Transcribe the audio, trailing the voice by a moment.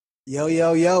Yo,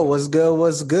 yo, yo, what's good?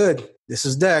 What's good? This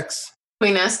is Dex.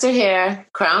 Queen Esther here,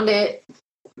 crowned it.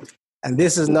 And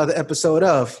this is another episode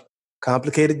of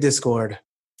Complicated Discord.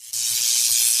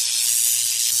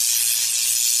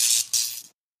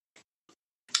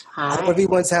 Hi. Hope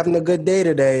everyone's having a good day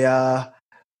today.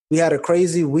 We had a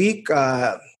crazy week.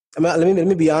 Let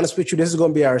me be honest with you. This is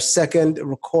going to be our second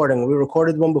recording. We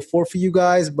recorded one before for you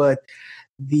guys, but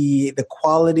the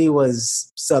quality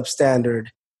was substandard.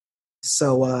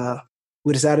 So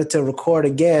we decided to record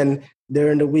again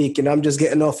during the week, and I'm just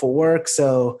getting off of work.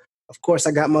 So, of course,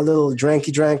 I got my little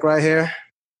dranky drank right here.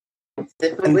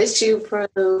 Sipping with you,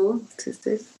 Pro.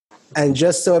 And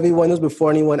just so everyone knows, before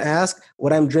anyone asks,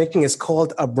 what I'm drinking is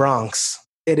called a Bronx.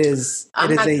 I'm not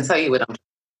going to tell you what I'm drinking.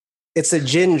 It's a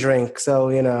gin drink, so,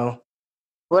 you know.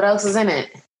 What else is in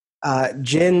it?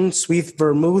 Gin, sweet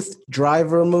vermouth, dry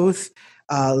vermouth,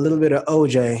 a little bit of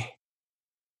OJ.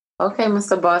 Okay,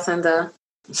 Mr. Bartender.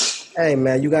 Hey,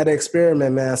 man, you got to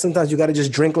experiment, man. Sometimes you got to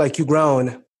just drink like you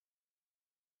grown.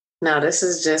 No, this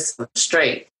is just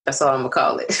straight. That's all I'm going to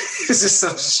call it. It's just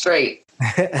some straight.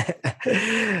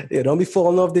 Yeah, don't be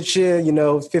falling off the chair,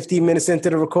 15 minutes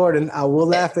into the recording. I will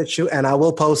laugh at you and I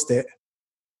will post it.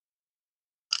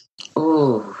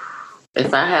 Ooh,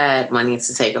 if I had money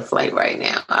to take a flight right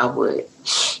now, I would.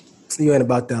 You ain't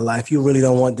about that life. You really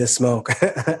don't want this smoke.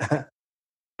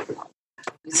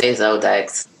 You say so,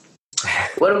 Dex.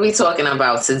 What are we talking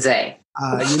about today?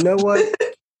 You know what?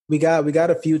 We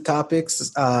got a few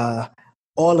topics.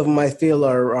 All of them I feel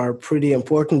are pretty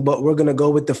important, but we're going to go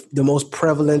with the most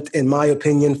prevalent, in my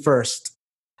opinion, first.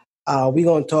 We're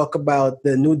going to talk about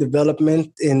the new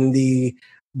development in the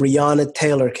Breonna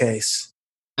Taylor case.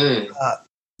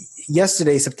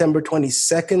 Yesterday, September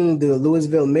 22nd, the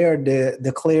Louisville mayor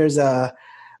declares a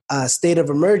state of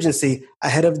emergency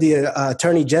ahead of the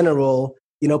attorney general,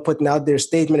 putting out their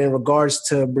statement in regards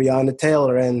to Breonna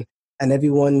Taylor and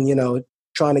everyone,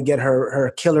 trying to get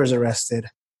her killers arrested.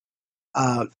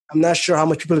 I'm not sure how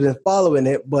much people have been following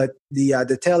it, but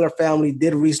the Taylor family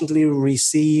did recently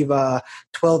receive a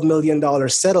 $12 million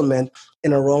settlement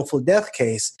in a wrongful death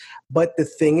case. But the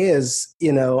thing is,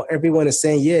 everyone is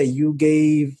saying, yeah, you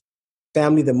gave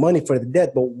family the money for the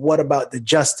debt, but what about the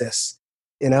justice?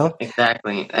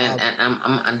 Exactly. And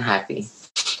I'm unhappy.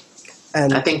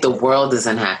 And I think the world is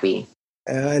unhappy.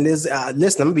 And listen, I'm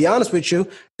going to be honest with you.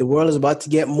 The world is about to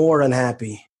get more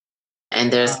unhappy.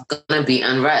 And there's going to be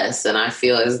unrest. And I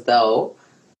feel as though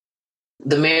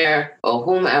the mayor or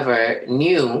whomever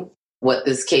knew what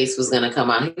this case was going to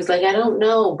come out. He was like, I don't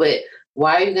know, but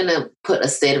why are you going to put a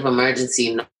state of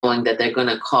emergency knowing that they're going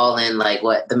to call in,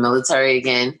 the military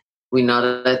again? We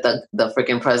know that the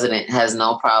freaking president has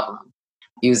no problem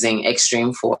using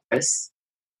extreme force.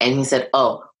 And he said,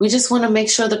 we just want to make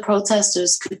sure the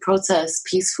protesters could protest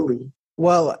peacefully.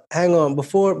 Well, hang on.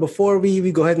 Before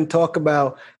we go ahead and talk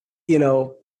about,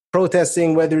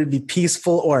 protesting, whether it be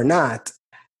peaceful or not,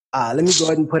 let me go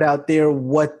ahead and put out there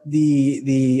what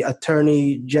the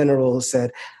attorney general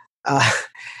said.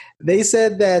 They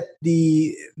said that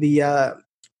they're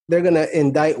going to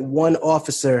indict one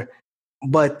officer,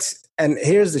 and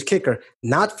here's the kicker,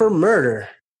 not for murder.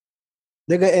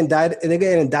 They're going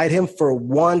to indict him for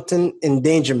wanton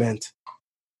endangerment.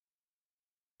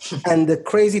 And the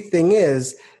crazy thing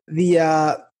is,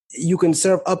 you can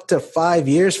serve up to 5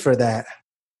 years for that.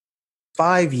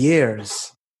 5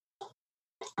 years.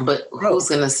 But who's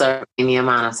going to serve any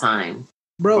amount of time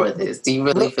for this? Do you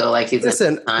really feel like he's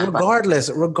regardless,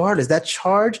 that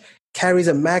charge carries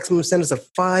a maximum sentence of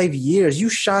 5 years. You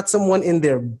shot someone in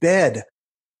their bed.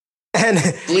 And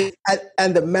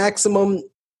the maximum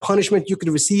punishment you could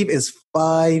receive is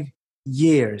 5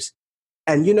 years.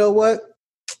 And you know what?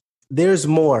 There's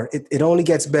more. It only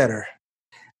gets better.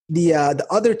 The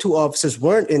other two officers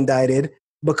weren't indicted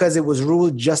because it was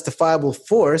ruled justifiable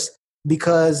force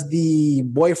because the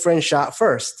boyfriend shot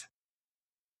first.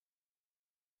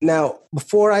 Now,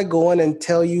 before I go on and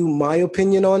tell you my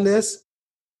opinion on this,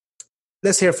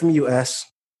 let's hear from you, S.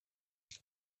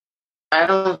 I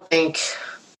don't think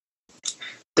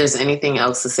there's anything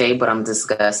else to say, but I'm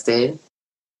disgusted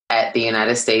at the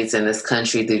United States and this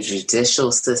country, the judicial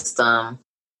system,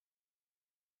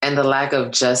 and the lack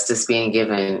of justice being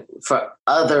given for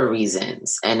other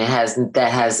reasons. And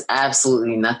that has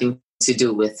absolutely nothing to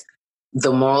do with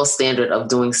the moral standard of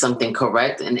doing something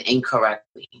correct and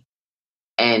incorrectly.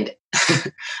 And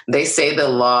they say the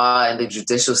law and the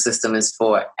judicial system is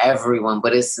for everyone,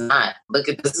 but it's not. Look,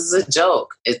 this is a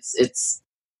joke.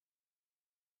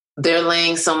 They're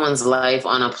laying someone's life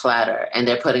on a platter and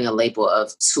they're putting a label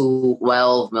of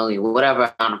 12 million,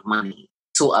 whatever amount of money,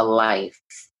 to a life.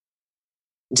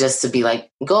 just to be like,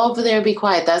 go over there and be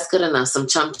quiet. That's good enough. Some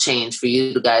chump change for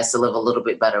you guys to live a little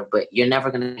bit better, but you're never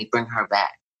going to bring her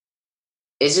back.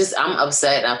 It's just, I'm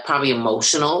upset. I'm probably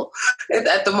emotional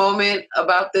at the moment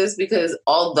about this because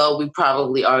although we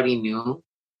probably already knew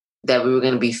that we were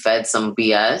going to be fed some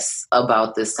BS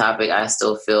about this topic, I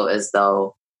still feel as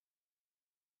though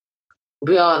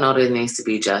we all know there needs to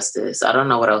be justice. I don't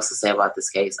know what else to say about this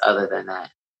case other than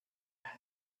that.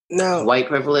 Now, white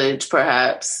privilege,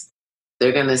 perhaps.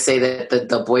 They're going to say that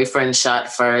the boyfriend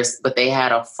shot first, but they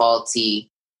had a faulty,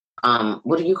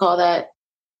 what do you call that?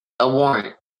 A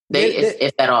warrant.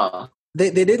 If at all.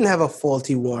 They didn't have a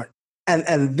faulty warrant.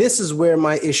 And this is where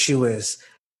my issue is.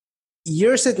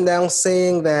 You're sitting down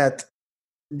saying that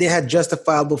they had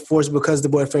justifiable force because the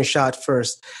boyfriend shot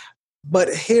first.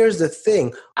 But here's the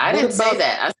thing. I didn't say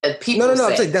that. I said people. No.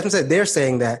 I'm saying, that's what I'm saying. They're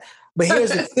saying that. But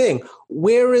here's the thing.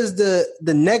 Where is the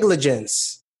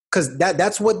negligence? Because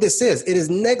that's what this is. It is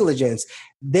negligence.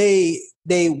 They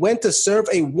went to serve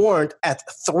a warrant at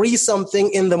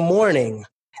 3-something in the morning,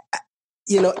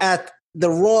 at the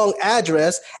wrong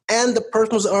address, and the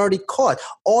person was already caught.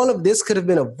 All of this could have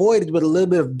been avoided with a little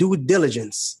bit of due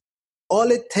diligence.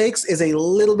 All it takes is a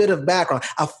little bit of background,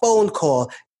 a phone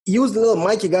call. Use the little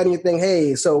mic you got in your thing.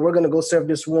 Hey, so we're going to go serve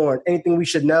this warrant. Anything we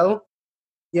should know?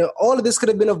 All of this could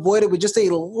have been avoided with just a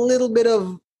little bit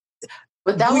of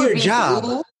do your job.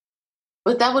 Blue.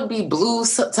 But that would be Blue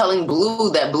telling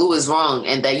Blue that Blue is wrong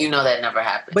and that that never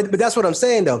happened. But that's what I'm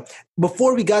saying, though.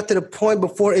 Before we got to the point,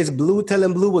 before it's Blue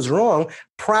telling Blue was wrong,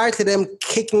 prior to them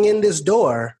kicking in this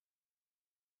door,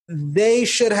 they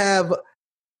should have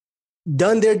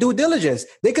done their due diligence.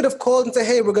 They could have called and said,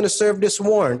 hey, we're going to serve this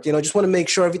warrant. Just want to make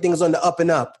sure everything's on the up and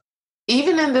up.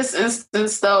 Even in this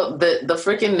instance, though, the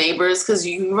freaking neighbors, because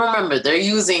you remember, they're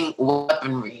using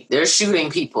weaponry. They're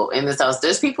shooting people in this house.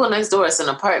 There's people next door. It's an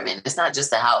apartment. It's not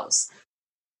just a house.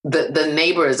 The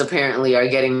neighbors apparently are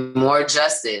getting more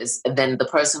justice than the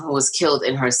person who was killed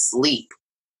in her sleep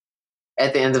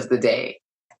at the end of the day.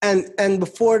 And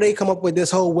before they come up with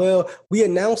this whole, well, we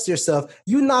announced yourself,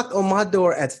 you knocked on my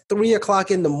door at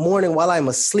 3:00 in the morning while I'm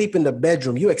asleep in the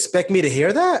bedroom. You expect me to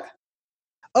hear that?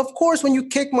 Of course, when you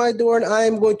kick my door and I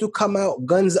am going to come out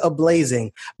guns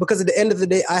a-blazing, because at the end of the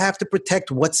day, I have to protect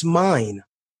what's mine.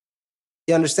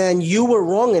 You understand? You were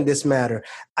wrong in this matter.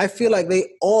 I feel like they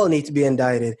all need to be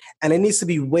indicted, and it needs to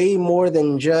be way more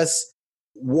than just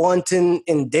wanton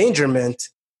endangerment.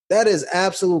 That is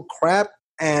absolute crap,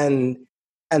 and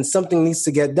something needs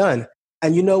to get done.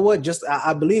 And you know what?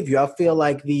 I believe you. I feel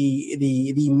like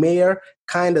the mayor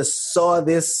kind of saw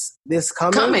this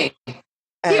coming.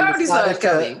 He already saw it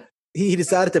coming. He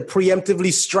decided to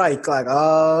preemptively strike. Like,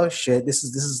 oh shit, this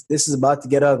is about to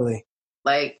get ugly.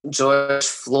 Like George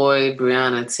Floyd,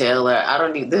 Breonna Taylor. I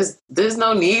don't need this. There's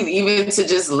no need even to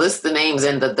just list the names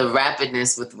and the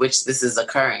rapidness with which this is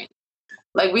occurring.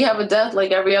 Like, we have a death like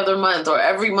every other month or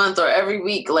every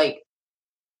week. Like,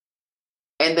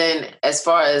 and then as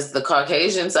far as the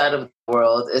Caucasian side of the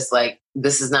world, it's like,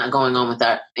 this is not going on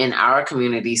in our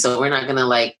community. So we're not going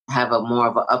to have a more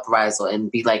of an uprising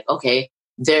and be like, okay,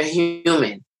 they're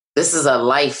human. This is a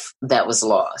life that was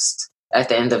lost at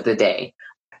the end of the day.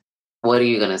 What are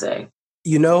you going to say?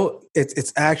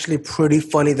 It's actually pretty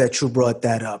funny that you brought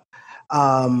that up.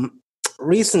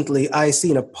 Recently, I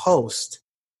seen a post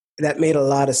that made a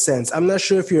lot of sense. I'm not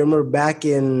sure if you remember back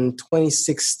in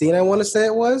 2016, I want to say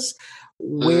it was,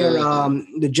 where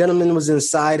the gentleman was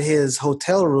inside his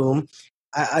hotel room.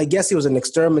 I guess he was an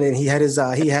exterminator. He had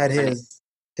his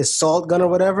salt gun or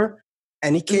whatever,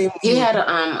 and he came. He had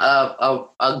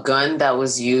a gun that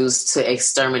was used to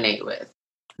exterminate with,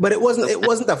 but it wasn't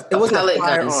a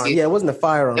firearm. Yeah, it wasn't a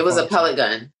firearm. It was a pellet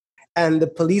gun. And the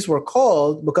police were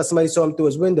called because somebody saw him through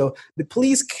his window. The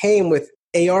police came with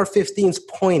AR-15s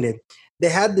pointed. They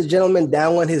had the gentleman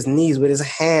down on his knees with his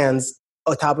hands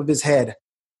on top of his head.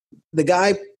 The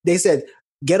guy, they said,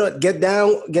 get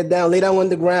down, lay down on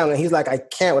the ground. And he's like, I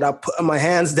can't without putting my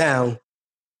hands down.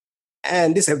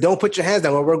 And they said, don't put your hands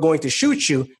down or we're going to shoot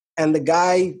you. And the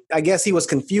guy, I guess he was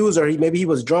confused or maybe he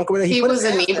was drunk or whatever. He was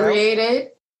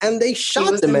inebriated. And they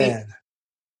shot the man.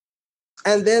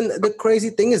 And then the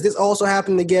crazy thing is this also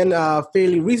happened again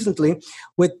fairly recently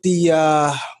with the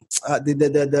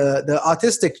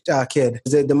autistic kid.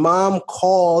 The mom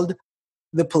called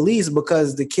the police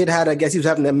because the kid had, I guess he was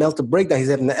having a mental breakdown. He's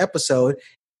having an episode,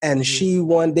 and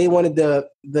they wanted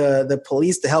the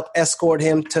police to help escort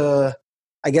him to,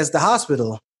 I guess, the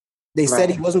hospital. They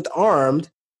said he wasn't armed,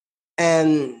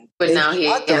 but now he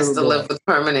has to live with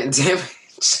permanent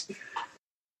damage.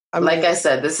 I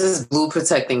said, this is Blue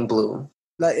protecting Blue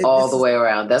all the way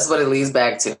around. That's what it leads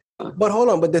back to. But hold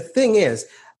on. But the thing is,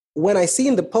 when I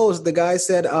seen the post, the guy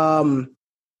said,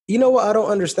 you know what? I don't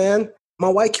understand. My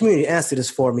white community answered this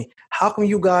for me. How come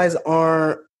you guys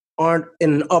aren't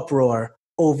in an uproar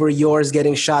over yours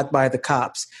getting shot by the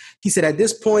cops? He said, at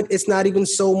this point, it's not even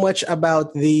so much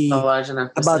about the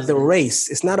race.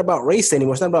 It's not about race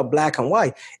anymore. It's not about black and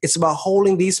white. It's about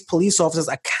holding these police officers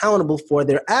accountable for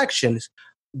their actions.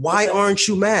 Why aren't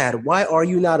you mad? Why are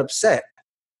you not upset?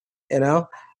 You know?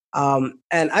 And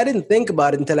I didn't think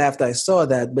about it until after I saw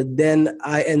that, but then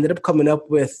I ended up coming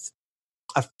up with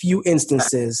a few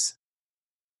instances.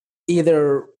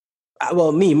 Either,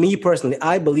 well, me personally,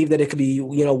 I believe that it could be,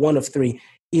 one of three.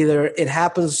 Either it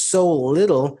happens so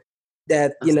little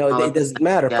that, it doesn't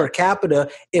matter. Per capita,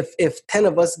 if 10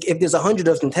 of us, if there's 100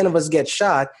 of them, 10 of us get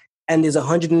shot, and there's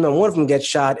 101 of them get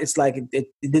shot, it's like it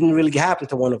didn't really happen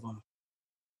to one of them.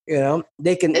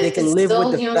 They can live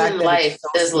with the fact that life.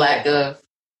 There's lack of,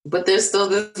 but there's still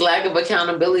this lack of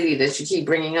accountability that you keep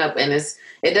bringing up, and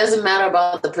it doesn't matter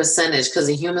about the percentage because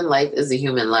a human life is a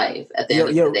human life at the end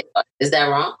of the day. Is that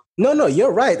wrong? No,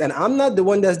 you're right, and I'm not the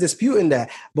one that's disputing that.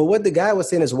 But what the guy was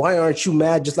saying is, why aren't you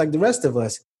mad just like the rest of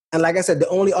us? And like I said, the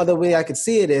only other way I could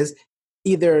see it is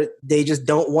either they just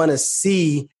don't want to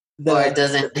see. Or it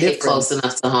doesn't hit close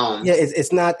enough to home. Yeah, it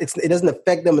doesn't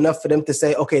affect them enough for them to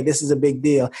say, okay, this is a big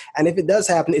deal. And if it does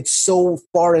happen, it's so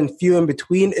far and few in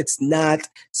between, it's not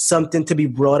something to be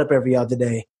brought up every other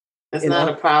day. It's not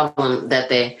a problem that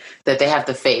they have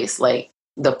to face. Like,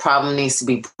 the problem needs to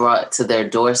be brought to their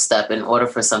doorstep in order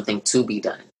for something to be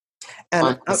done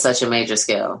on such a major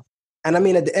scale. And I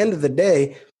mean, at the end of the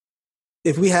day,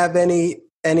 if we have any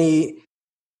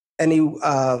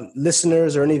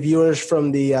listeners or any viewers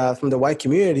from the white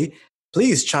community,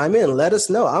 please chime in. Let us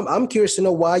know. I'm curious to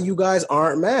know why you guys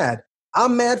aren't mad.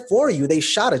 I'm mad for you. They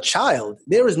shot a child.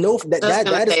 There is no that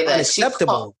is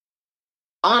unacceptable.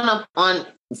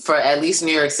 For at least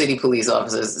New York City police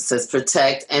officers, it says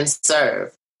protect and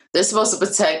serve. They're supposed to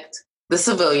protect the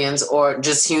civilians or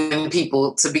just human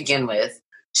people to begin with.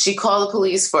 She called the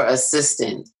police for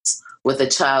assistance with a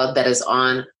child that is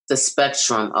on the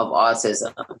spectrum of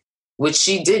autism, which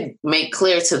she did make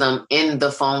clear to them in the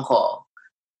phone call.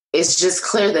 It's just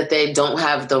clear that they don't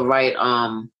have the right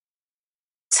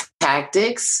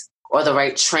tactics or the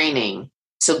right training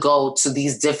to go to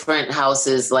these different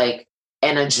houses,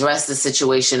 and address the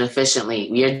situation efficiently.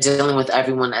 You're dealing with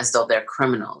everyone as though they're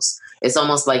criminals. It's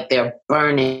almost like they're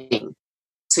burning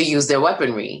to use their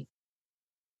weaponry.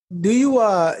 Do you,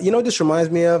 what this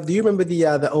reminds me of? Do you remember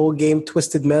the old game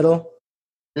Twisted Metal?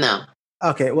 No.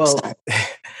 Okay, well,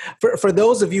 for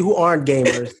those of you who aren't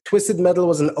gamers, Twisted Metal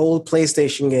was an old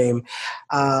PlayStation game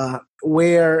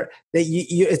where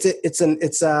you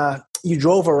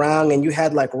drove around and you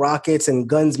had like rockets and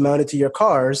guns mounted to your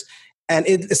cars, and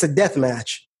it's a death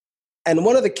match. And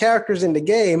one of the characters in the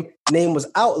game name was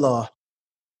Outlaw.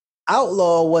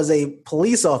 Outlaw was a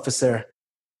police officer,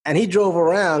 and he drove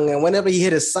around, and whenever he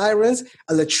hit his sirens,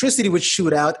 electricity would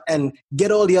shoot out and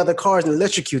get all the other cars and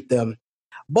electrocute them.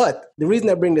 But the reason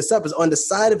I bring this up is on the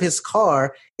side of his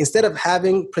car, instead of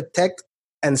having protect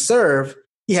and serve,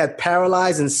 he had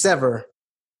paralyze and sever.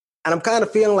 And I'm kind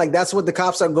of feeling like that's what the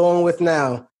cops are going with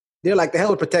now. They're like, the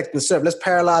hell with protect and serve. Let's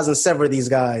paralyze and sever these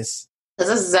guys. That's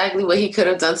exactly what he could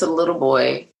have done to the little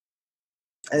boy.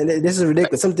 And this is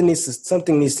ridiculous. Something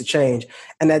needs to change.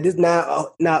 And that is now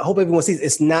I hope everyone sees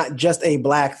it's not just a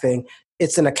black thing.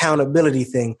 It's an accountability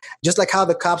thing. Just like how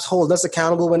the cops hold us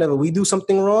accountable whenever we do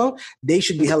something wrong, they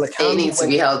should be held accountable. They need to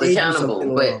be held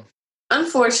accountable. But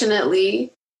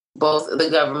unfortunately, both the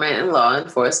government and law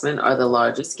enforcement are the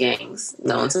largest gangs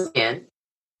known to man.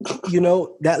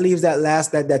 That leaves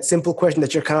that simple question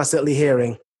that you're constantly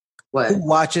hearing. What? Who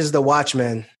watches the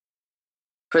Watchmen?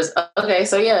 Okay,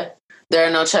 so yeah, there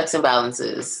are no checks and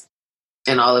balances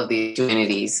in all of these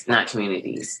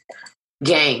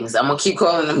gangs. I'm gonna keep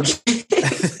calling them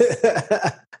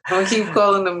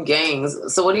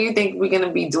gangs. So what do you think we're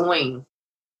gonna be doing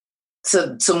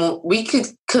to we could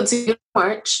continue to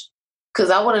march? Because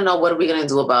I want to know, what are we gonna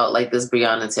do about this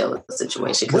Breonna Taylor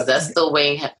situation? Because that's still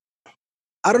weighing.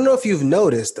 I don't know if you've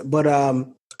noticed, but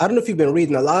I don't know if you've been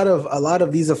reading. A lot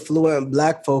of these affluent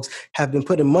black folks have been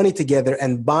putting money together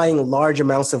and buying large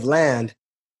amounts of land.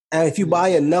 And if you buy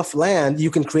enough land,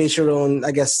 you can create your own,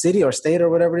 I guess, city or state or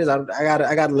whatever it is. I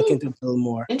gotta look into it a little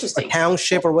more. Interesting. A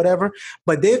township or whatever.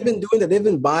 But they've been doing that. They've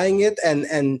been buying it,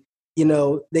 and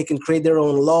they can create their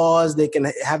own laws. They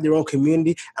can have their own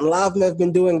community, and a lot of them have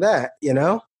been doing that.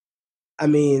 I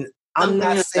mean, I'm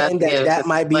not saying that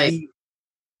might be the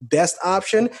best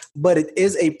option, but it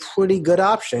is a pretty good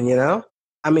option.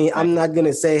 I mean, I'm not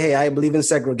gonna say, hey, I believe in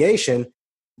segregation,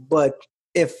 but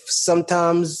if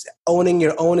sometimes owning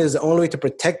your own is the only way to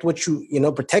protect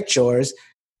protect yours,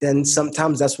 then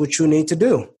sometimes that's what you need to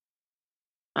do.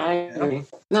 I agree.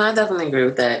 No, I definitely agree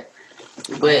with that.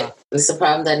 But it's a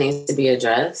problem that needs to be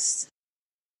addressed.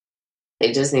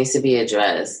 It just needs to be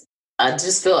addressed. I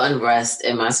just feel unrest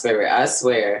in my spirit. I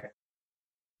swear.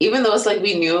 Even though it's like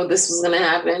we knew this was going to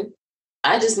happen,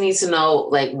 I just need to know,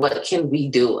 like, what can we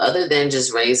do other than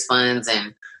just raise funds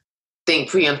and think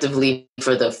preemptively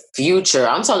for the future.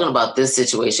 I'm talking about this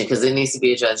situation because it needs to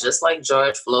be addressed. Just like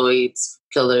George Floyd's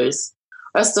killers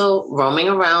are still roaming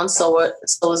around, so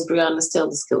is Breonna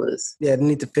Taylor's killers. Yeah, they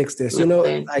need to fix this.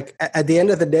 Like at the end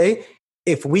of the day,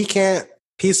 if we can't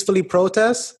peacefully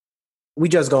protest, we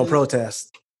just gonna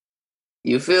protest.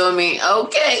 You feel me?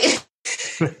 Okay.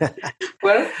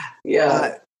 Well,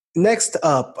 yeah. Next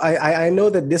up, I know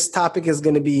that this topic is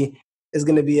gonna be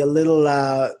a little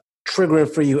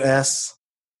triggering for you, S.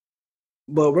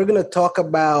 But we're gonna talk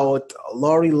about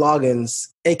Lori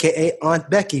Loggins, aka Aunt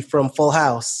Becky from Full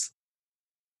House.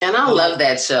 And I love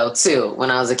that show too when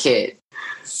I was a kid.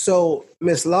 So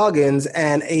Miss Loggins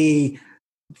and a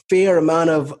fair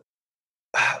amount of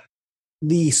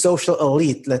the social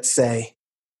elite, let's say,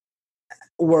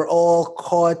 were all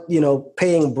caught,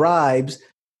 paying bribes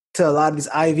to a lot of these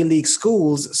Ivy League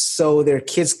schools so their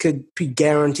kids could be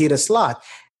guaranteed a slot.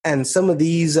 And some of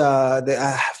these, the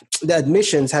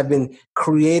admissions have been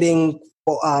creating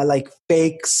like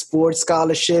fake sports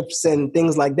scholarships and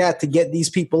things like that to get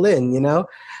these people in,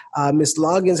 Miss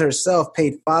Loggins herself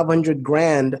paid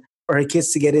 $500,000 for her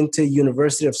kids to get into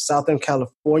University of Southern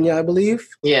California, I believe.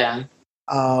 Yeah.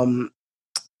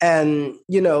 And,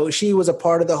 she was a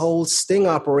part of the whole sting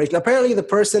operation. Apparently the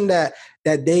person that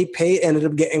they paid ended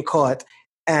up getting caught,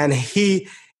 and he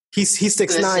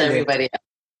 6'9". Everybody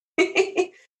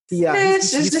Yeah,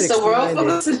 it's just a world full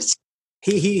of...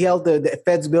 He held the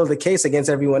feds build the case against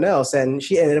everyone else, and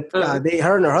she ended up,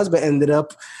 her and her husband ended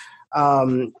up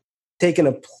taking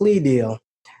a plea deal.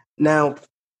 Now,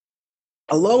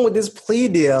 along with this plea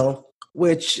deal,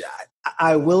 which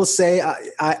I will say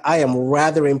I am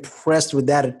rather impressed with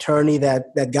that attorney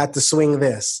that got to swing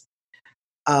this.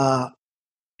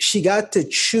 She got to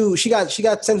choose. She got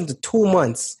sentenced to 2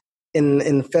 months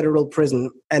in federal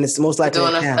prison, and it's most likely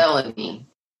doing a felony.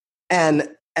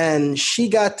 And she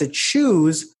got to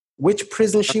choose which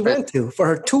prison she went to for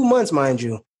her 2 months, mind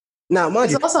you. Now,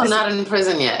 mind you, also not in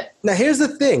prison yet. Now, here's the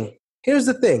thing.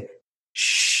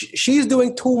 She's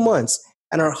doing 2 months,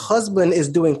 and her husband is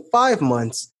doing 5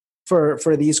 months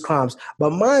for these crimes.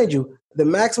 But mind you, the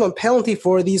maximum penalty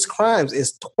for these crimes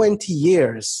is 20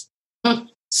 years.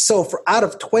 So out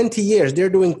of 20 years, they're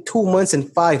doing 2 months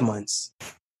and 5 months.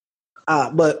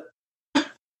 But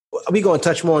we're going to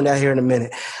touch more on that here in a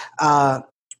minute.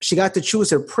 She got to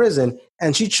choose her prison,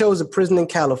 and she chose a prison in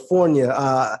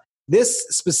California. This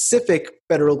specific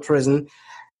federal prison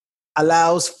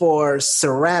allows for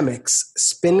ceramics,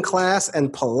 spin class,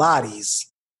 and Pilates.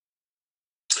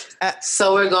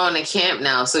 So we're going to camp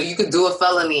now. So you could do a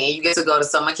felony and you get to go to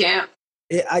summer camp?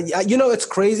 It's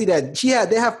crazy that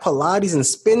they have Pilates and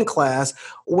spin class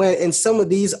when in some of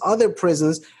these other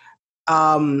prisons,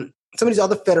 some of these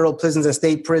other federal prisons and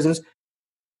state prisons,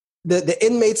 the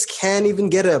inmates can't even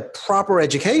get a proper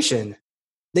education.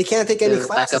 They can't take any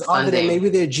classes other than maybe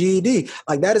their GED.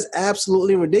 Like, that is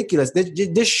absolutely ridiculous.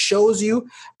 This shows you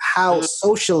how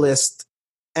socialist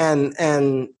and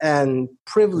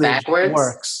privilege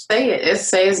works. Say it. It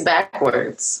says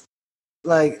backwards.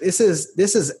 Like, this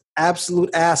is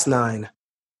absolute asinine.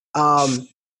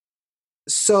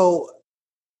 So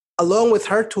along with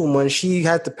her 2 months, she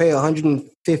had to pay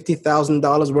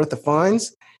 $150,000 worth of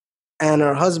fines, and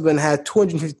her husband had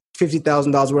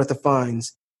 $250,000 worth of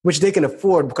fines, which they can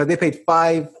afford because they paid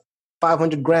 $500,000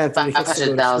 for the kids to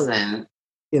go to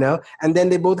school, and then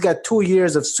they both got 2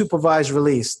 years of supervised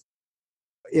release.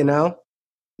 Now,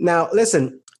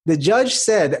 listen, the judge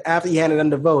said after he handed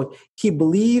down the vote, he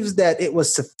believes that it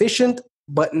was sufficient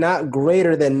but not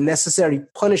greater than necessary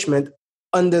punishment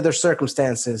under the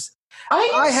circumstances.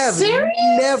 I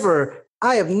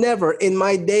have never in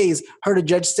my days heard a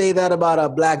judge say that about a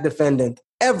black defendant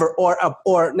ever,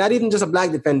 or not even just a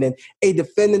black defendant, a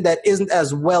defendant that isn't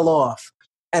as well off.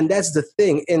 And that's the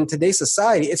thing. In today's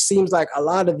society, it seems like a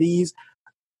lot of these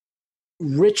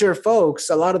richer folks,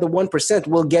 a lot of the 1%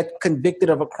 will get convicted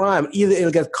of a crime. Either it'll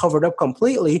get covered up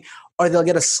completely or they'll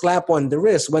get a slap on the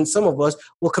wrist, when some of us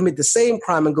will commit the same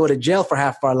crime and go to jail for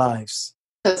half our lives.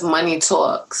 Because money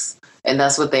talks. And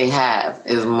that's what they have,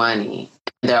 is money.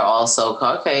 They're also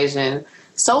Caucasian.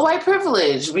 So white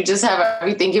privilege. We just have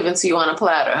everything given to you on a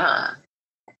platter, huh?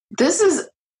 This is...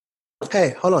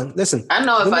 Hey, hold on. Listen. I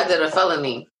know if I did a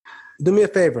felony. Do me a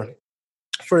favor.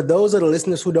 For those of the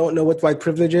listeners who don't know what white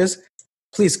privilege is,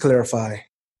 please clarify.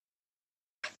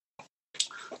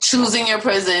 Choosing your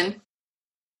prison,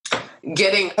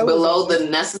 getting below the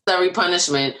necessary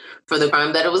punishment for the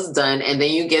crime that it was done, and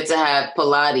then you get to have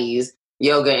Pilates,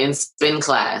 yoga, and spin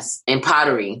class, and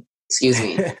pottery. Excuse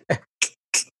me.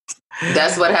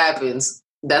 That's what happens.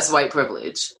 That's white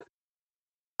privilege.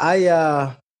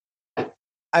 I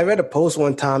read a post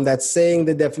one time that's saying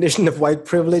the definition of white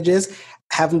privilege is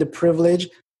having the privilege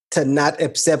to not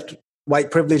accept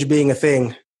white privilege being a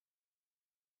thing.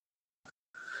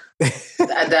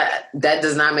 that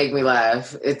does not make me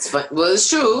laugh. It's fun. Well, it's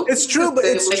true. It's true, but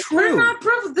it's true. We're not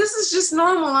privileged. This is just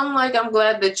normal. I'm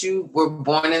glad that you were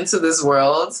born into this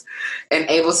world and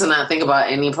able to not think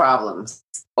about any problems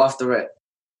off the rip.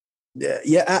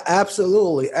 Yeah,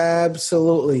 absolutely. And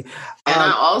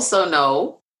I also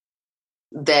know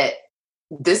that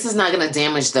this is not going to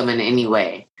damage them in any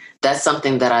way. That's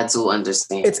something that I do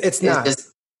understand. It's not.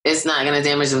 It's not going to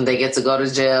damage them. They get to go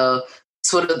to jail,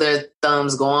 twiddle their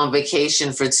thumbs, go on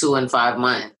vacation for 2 and 5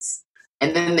 months.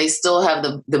 And then they still have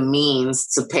the means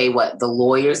to pay the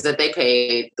lawyers that they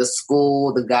paid, the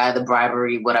school, the guy, the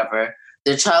bribery, whatever.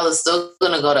 Their child is still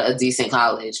going to go to a decent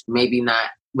college. Maybe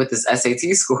not with his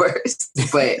SAT scores,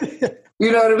 but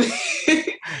you know what I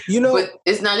mean? But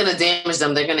it's not going to damage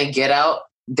them. They're going to get out.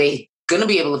 They're going to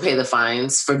be able to pay the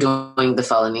fines for doing the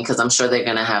felony because I'm sure they're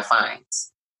going to have fines.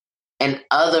 And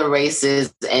other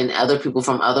races and other people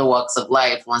from other walks of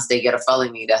life, once they get a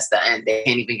felony, that's the end. They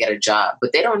can't even get a job.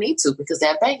 But they don't need to because they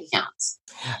have bank accounts.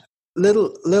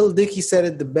 Little Dicky said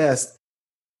it the best.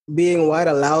 Being white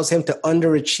allows him to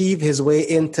underachieve his way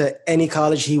into any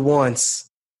college he wants.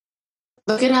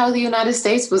 Look at how the United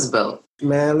States was built.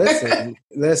 Man, listen.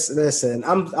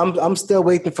 I'm still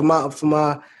waiting for my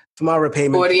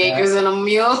repayment. 40 acres and a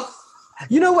mule.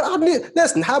 You know what?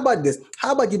 Listen, how about this?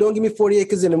 How about you don't give me 40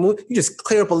 acres in a mule? You just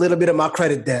clear up a little bit of my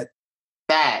credit debt.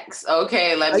 Facts.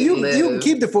 Okay, let me live. You can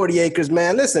keep the 40 acres,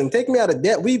 man. Listen, take me out of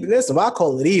debt. I'll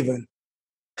call it even.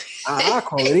 I'll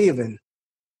call it even.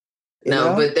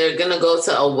 But they're going to go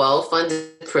to a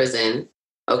well-funded prison,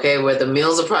 okay, where the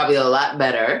meals are probably a lot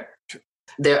better.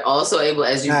 They're also able,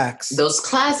 those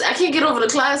classes, I can't get over the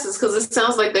classes because it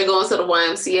sounds like they're going to the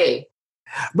YMCA.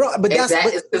 Bro, but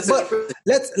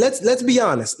let's be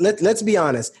honest. Let's be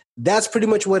honest. That's pretty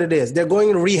much what it is. They're going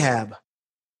in rehab.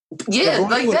 Yeah,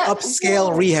 like that.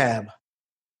 Upscale rehab.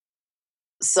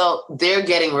 So they're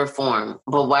getting reform,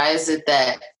 but why is it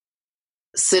that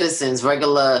citizens,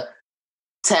 regular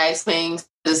tax-paying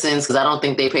citizens, because I don't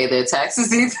think they pay their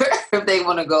taxes either if they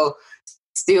want to go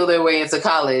steal their way into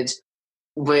college,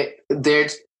 but they're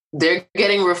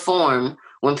getting reform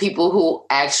when people who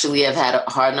actually have had a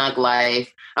hard knock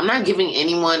life. I'm not giving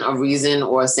anyone a reason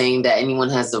or saying that anyone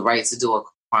has the right to do a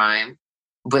crime,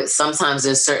 but sometimes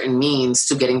there's certain means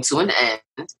to getting to an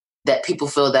end that people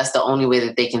feel that's the only way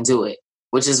that they can do it,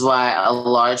 which is why a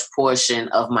large portion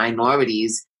of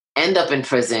minorities end up in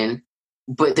prison,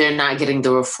 but they're not getting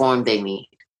the reform they need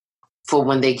for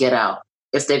when they get out,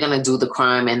 if they're going to do the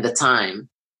crime and the time.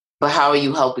 But how are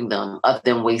you helping them other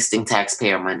than wasting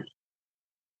taxpayer money?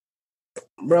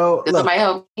 Bro, does somebody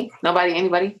help me? Nobody?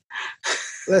 Anybody?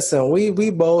 Listen, we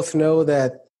both know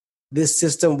that this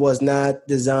system was not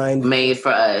made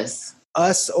for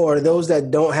us or those that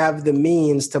don't have the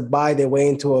means to buy their way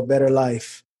into a better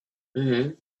life.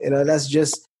 Mm-hmm. That's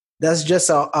just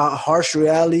a harsh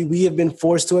reality we have been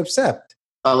forced to accept.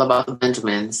 All about the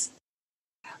Benjamins.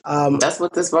 That's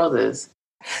what this world is.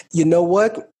 You know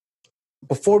what?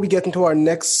 Before we get into our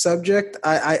next subject,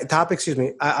 I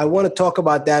want to talk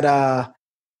about that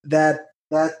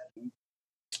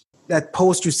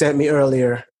post you sent me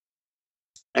earlier.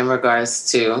 In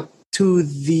regards to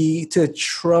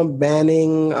Trump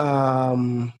banning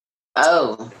the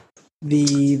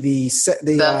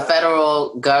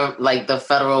federal the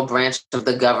federal branch of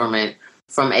the government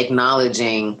from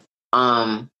acknowledging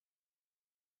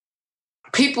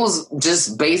people's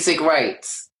just basic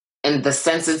rights and the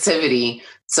sensitivity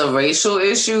to racial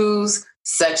issues,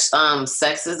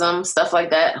 sexism, stuff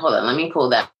like that. Hold on, let me pull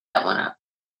that one up.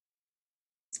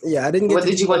 Yeah, I didn't get. What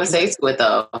did you want to say to it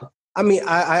though? I mean,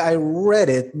 I read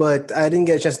it, but I didn't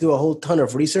get a chance to do a whole ton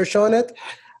of research on it.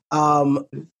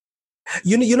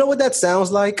 You know what that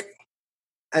sounds like?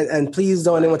 And please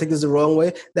don't anyone take this the wrong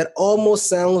way. That almost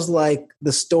sounds like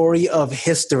the story of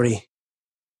history.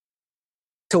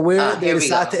 To where they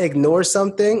decide to ignore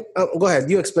something. Go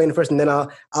ahead, you explain it first, and then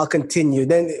I'll continue.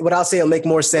 Then what I'll say will make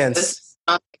more sense.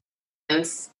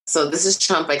 So this is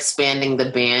Trump expanding the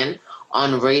ban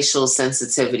on racial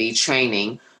sensitivity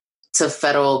training to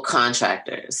federal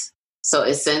contractors. So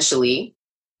essentially,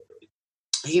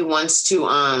 he wants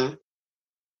to,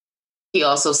 he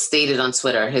also stated on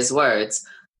Twitter, his words,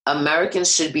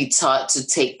 Americans should be taught to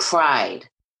take pride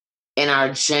in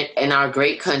our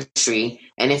great country.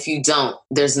 And if you don't,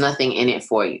 there's nothing in it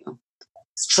for you.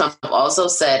 Trump also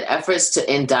said efforts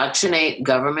to indoctrinate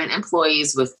government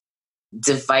employees with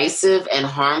divisive and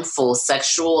harmful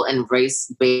sexual and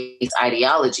race-based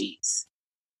ideologies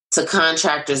to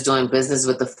contractors doing business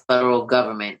with the federal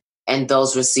government and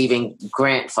those receiving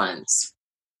grant funds.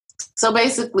 So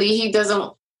basically, he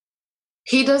doesn't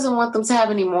want them to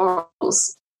have any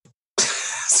morals.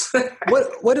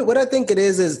 What I think it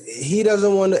is he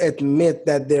doesn't want to admit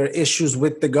that there are issues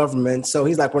with the government. So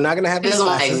he's like, we're not going to have these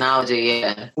classes. He doesn't want to acknowledge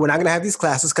it, yeah. We're not going to have these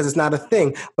classes because it's not a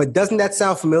thing. But doesn't that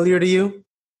sound familiar to you?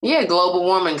 Yeah, global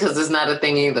warming, because it's not a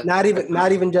thing either. Not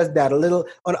even just that. A little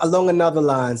along another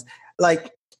lines.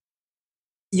 Like,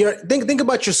 think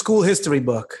about your school history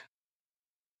book.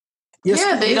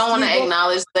 They don't want to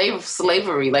acknowledge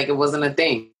slavery like it wasn't a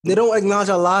thing. They don't acknowledge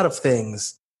a lot of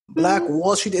things. Black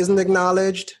Wall Street isn't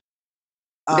acknowledged.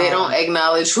 They don't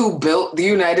acknowledge who built the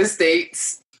United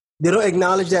States. They don't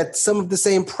acknowledge that some of the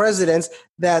same presidents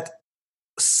that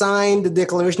signed the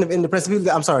Declaration of Independence,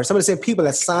 some of the same people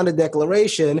that signed the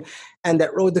Declaration and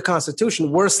that wrote the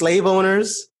Constitution were slave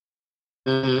owners.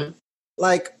 Mm-hmm.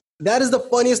 Like, that is the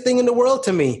funniest thing in the world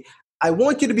to me. I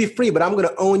want you to be free, but I'm going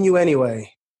to own you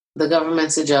anyway. The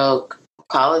government's a joke.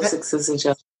 Politics is a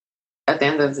joke at the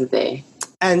end of the day.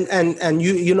 And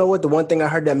you know what? The one thing I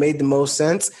heard that made the most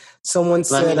sense, someone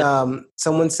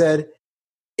said,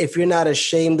 if you're not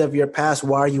ashamed of your past,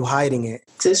 why are you hiding it?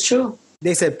 It's true.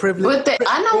 They said privilege. But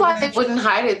I know why they wouldn't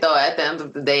hide it, though, at the end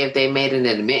of the day, if they made an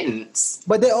admittance.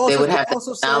 But they would have to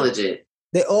acknowledge it.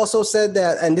 They also said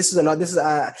that, and this is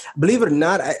believe it or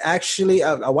not,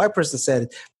 a white person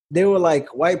said, they were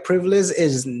like, white privilege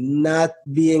is not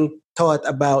being taught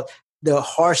about the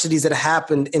harshities that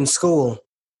happened in school.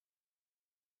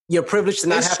 You're privileged to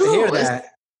not have to hear that.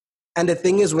 And the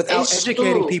thing is, without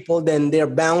educating people, then they're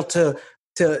bound to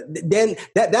then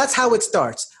that's how it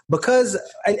starts. Because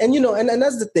and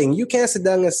that's the thing. You can't sit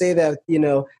down and say that,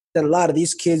 that a lot of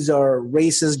these kids are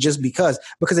racist just because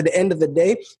at the end of the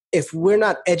day, if we're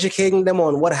not educating them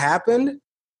on what happened,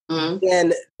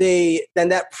 then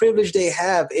that privilege they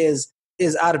have is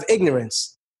out of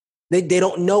ignorance. They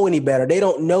don't know any better. They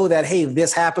don't know that, hey,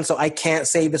 this happened, so I can't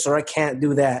say this or I can't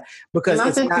do that. Because and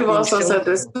I think you've also said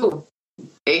this too.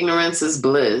 Ignorance is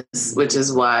bliss, which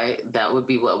is why that would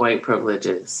be what white privilege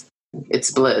is.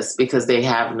 It's bliss because they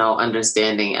have no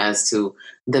understanding as to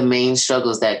the main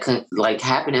struggles that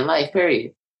happen in life,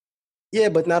 period. Yeah,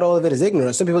 but not all of it is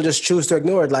ignorance. Some people just choose to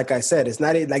ignore it. Like I said, it's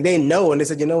not like they know and they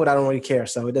said, you know what, I don't really care.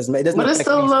 So it doesn't. But it's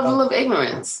still a level of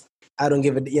ignorance. I don't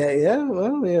give it. Yeah.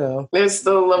 Well, there's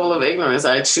still a level of ignorance.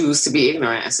 I choose to be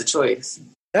ignorant. It's a choice.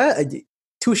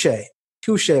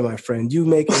 Touche, my friend. You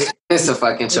make it. It's a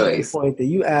fucking choice. Point that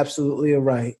you absolutely are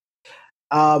right.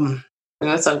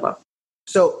 Let's talk about.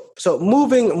 So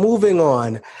moving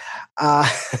on.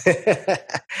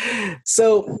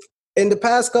 So in the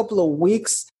past couple of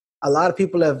weeks, a lot of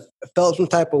people have felt some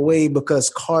type of way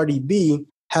because Cardi B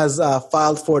has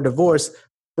filed for divorce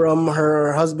from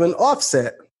her husband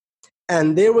Offset,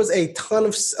 and there was a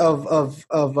ton of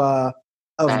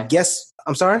guests.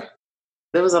 I'm sorry.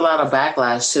 There was a lot of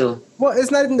backlash too. Well,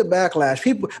 it's not even the backlash.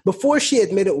 People, before she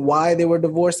admitted why they were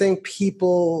divorcing,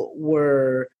 people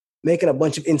were making a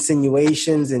bunch of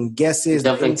insinuations and guesses.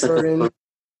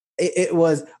 It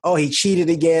was, oh, he cheated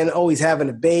again. Oh, he's having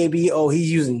a baby. Oh, he's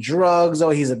using drugs. Oh,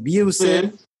 he's abusive.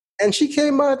 Mm-hmm. And she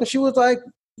came out and she was like,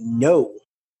 no.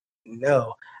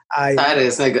 That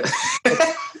is nigga.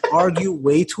 argue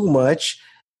way too much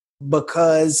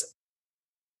because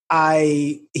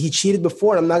he cheated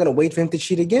before and I'm not going to wait for him to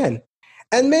cheat again.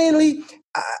 And mainly,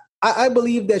 I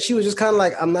believe that she was just kind of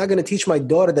like, I'm not going to teach my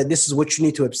daughter that this is what you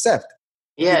need to accept.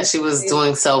 Yeah, she was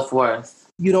doing self-worth.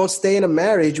 You don't stay in a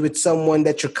marriage with someone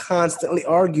that you're constantly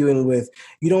arguing with.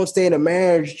 You don't stay in a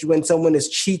marriage when someone is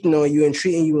cheating on you and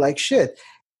treating you like shit.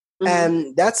 Mm-hmm.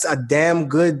 And that's a damn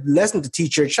good lesson to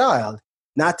teach your child.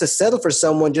 Not to settle for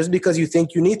someone just because you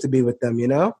think you need to be with them, you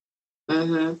know?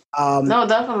 Mm-hmm. No,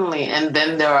 definitely. And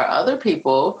then there are other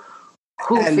people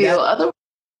who feel other.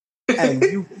 And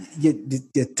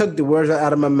you took the words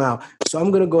out of my mouth. So I'm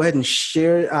going to go ahead and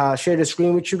share the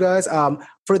screen with you guys.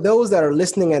 For those that are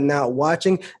listening and not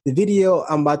watching, the video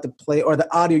I'm about to play or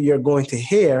the audio you're going to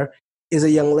hear is a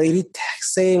young lady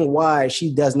saying why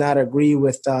she does not agree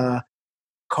with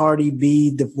Cardi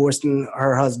B divorcing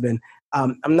her husband.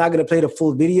 I'm not going to play the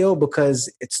full video because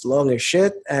it's long as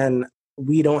shit and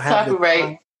we don't have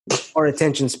copyright or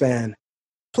attention span.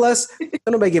 Plus,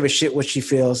 don't nobody give a shit what she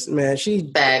feels, man.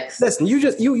 Facts. Listen.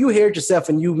 You hear it yourself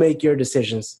and you make your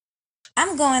decisions.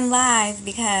 I'm going live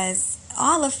because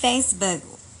all of Facebook,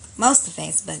 most of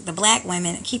Facebook, the black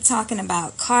women keep talking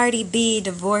about Cardi B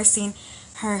divorcing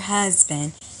her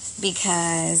husband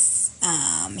because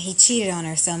he cheated on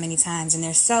her so many times, and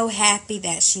they're so happy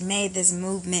that she made this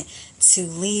movement to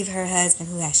leave her husband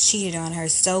who has cheated on her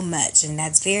so much, and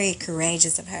that's very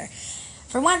courageous of her.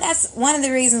 For one, that's one of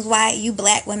the reasons why you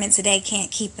black women today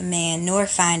can't keep a man, nor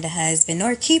find a husband,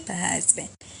 nor keep a husband,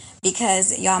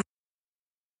 because y'all.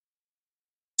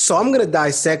 So I'm going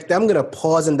to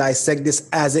pause and dissect this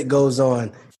as it goes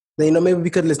on. Then, maybe we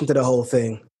could listen to the whole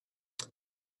thing.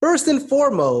 First and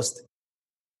foremost,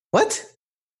 what?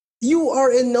 You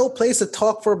are in no place to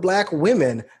talk for black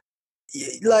women.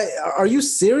 Like, are you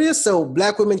serious? So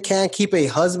black women can't keep a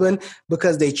husband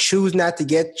because they choose not to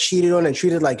get cheated on and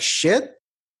treated like shit?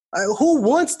 Who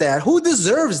wants that? Who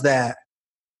deserves that?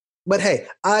 But hey,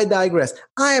 I digress.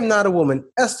 I am not a woman.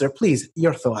 Esther, please,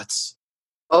 your thoughts.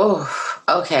 Oh,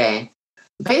 okay.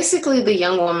 Basically, the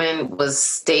young woman was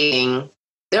stating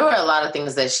there were a lot of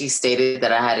things that she stated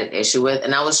that I had an issue with,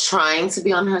 and I was trying to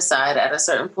be on her side at a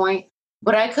certain point,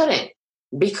 but I couldn't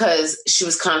because she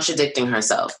was contradicting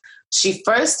herself. She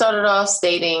first started off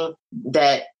stating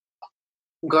that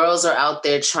girls are out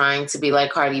there trying to be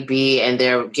like Cardi B, and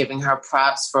they're giving her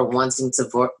props for wanting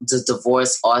to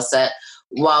divorce Offset,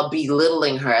 while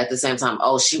belittling her at the same time.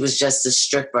 Oh, she was just a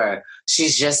stripper.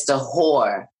 She's just a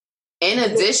whore. In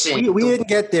addition... We didn't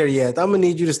get there yet. I'm going to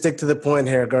need you to stick to the point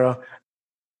here, girl.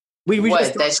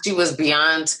 That she was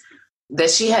beyond... That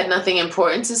she had nothing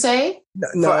important to say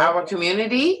for our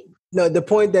community? No, the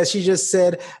point that she just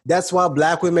said, that's why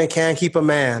black women can't keep a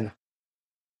man.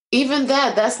 Even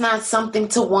that's not something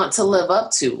to want to live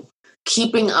up to.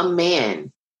 Keeping a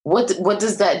man. What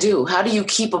does that do? How do you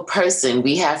keep a person?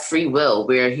 We have free will.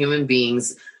 We're human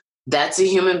beings. That's a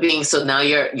human being. So now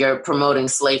you're promoting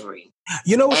slavery.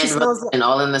 You know what she sounds like? And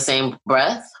all in the same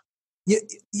breath? You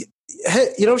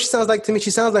know what she sounds like to me?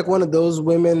 She sounds like one of those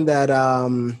women that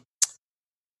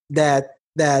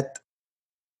that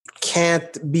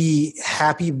can't be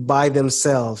happy by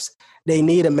themselves. They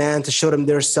need a man to show them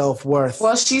their self-worth.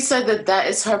 Well, she said that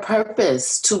is her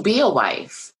purpose, to be a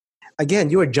wife.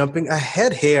 Again, you are jumping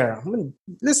ahead here.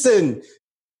 Listen.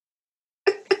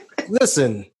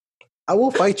 Listen. I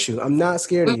will fight you. I'm not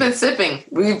scared of you. We've been sipping.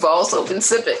 We've also been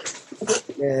sipping.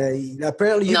 Yeah,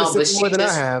 apparently you've been sipping more than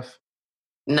I have.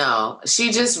 No,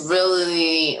 she just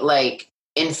really,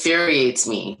 infuriates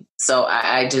me. So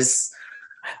I just...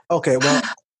 Okay, well,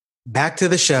 back to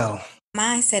the show.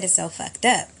 Mindset is so fucked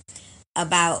up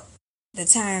about the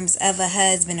terms of a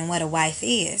husband and what a wife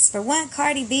is. For one,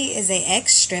 Cardi B is a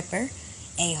ex-stripper,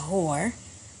 a whore.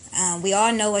 We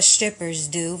all know what strippers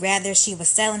do. Rather, she was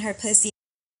selling her pussy.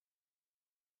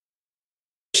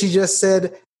 She just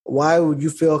said, why would you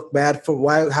feel bad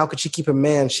for, how could she keep a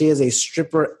man? She is a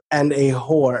stripper and a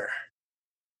whore.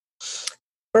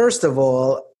 First of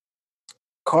all,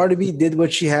 Cardi B did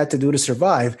what she had to do to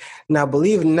survive. Now,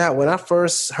 believe it or not, when I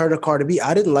first heard of Cardi B,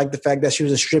 I didn't like the fact that she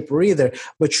was a stripper either.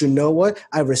 But you know what?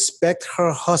 I respect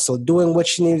her hustle, doing what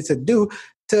she needed to do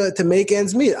to make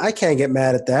ends meet. I can't get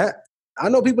mad at that. I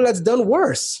know people that's done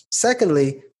worse.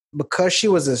 Secondly, because she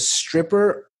was a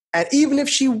stripper, and even if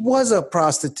she was a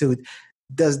prostitute,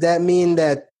 does that mean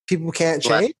that people can't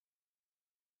change?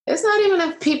 It's not even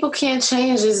if people can't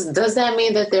change. Does that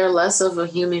mean that they're less of a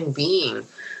human being?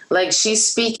 Like, she's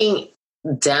speaking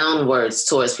downwards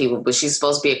towards people, but she's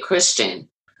supposed to be a Christian.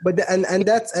 But and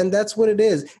that's what it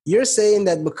is. You're saying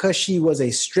that because she was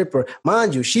a stripper,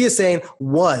 mind you, she is saying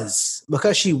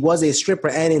because she was a stripper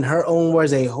and in her own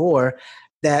words a whore,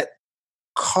 that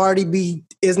Cardi B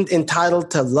isn't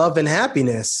entitled to love and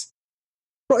happiness.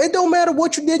 Bro, it don't matter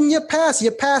what you did in your past.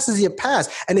 Your past is your past.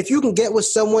 And if you can get with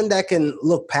someone that can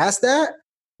look past that,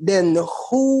 then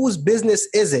whose business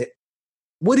is it?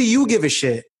 What do you give a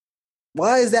shit?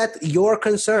 Why is that your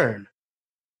concern?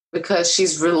 Because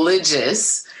she's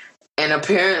religious, and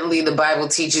apparently the Bible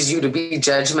teaches you to be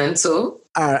judgmental.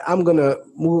 All right, I'm going to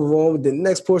move on with the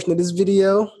next portion of this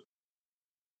video.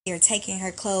 You're taking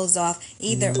her clothes off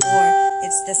either or.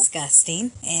 It's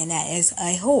disgusting, and that is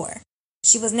a whore.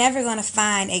 She was never going to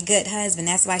find a good husband.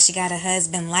 That's why she got a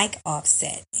husband like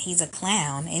Offset. He's a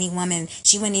clown. Any woman,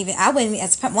 as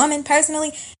a woman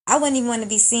personally, I wouldn't even want to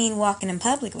be seen walking in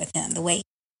public with him the way.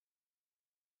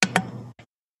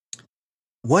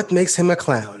 What makes him a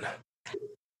clown?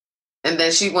 And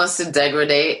then she wants to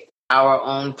degrade our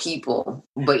own people,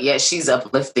 but yet she's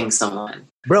uplifting someone.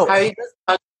 Bro, how are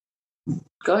you?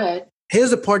 Go ahead. Here's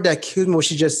the part that kills me what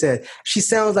she just said. She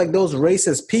sounds like those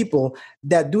racist people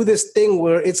that do this thing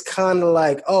where it's kind of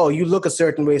like, oh, you look a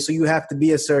certain way, so you have to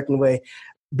be a certain way.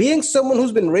 Being someone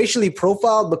who's been racially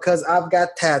profiled because I've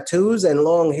got tattoos and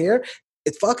long hair,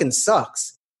 it fucking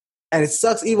sucks. And it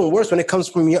sucks even worse when it comes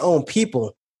from your own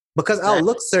people. Because I'll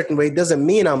look a certain way doesn't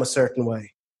mean I'm a certain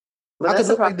way. I could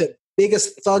look like the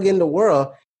biggest thug in the world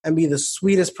and be the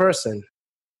sweetest person.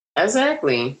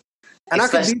 Exactly. And I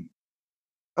could be...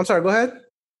 I'm sorry, go ahead.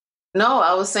 No,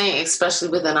 I was saying especially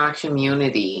within our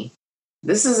community.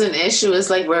 This is an issue. It's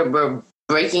like we're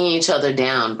breaking each other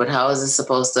down, but how is it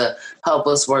supposed to help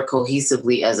us work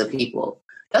cohesively as a people?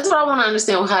 That's what I want to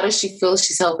understand. How does she feel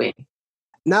she's helping?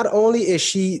 Not only is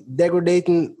she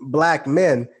degrading black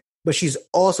men, but she's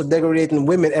also degrading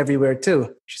women everywhere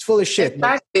too. She's full of shit.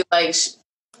 Exactly. Like,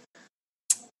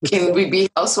 can we be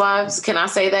housewives? Can I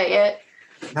say that yet?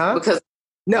 Huh? Because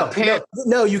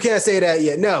no, you can't say that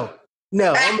yet. No.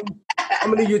 I'm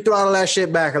gonna need you to throttle that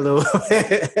shit back a little.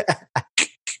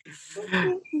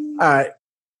 All right.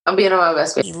 I'm being on my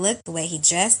best. He looked, the way he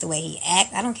dressed, the way he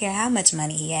acted. I don't care how much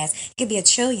money he has. He could be a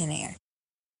trillionaire.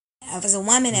 As a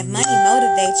woman, if money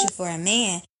motivates you for a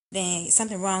man, then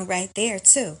something wrong right there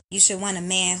too. You should want a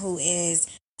man who is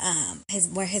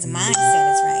where his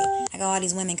mindset is right. I got all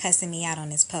these women cussing me out on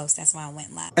this post. That's why I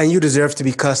went live. And you deserve to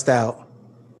be cussed out.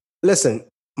 Listen,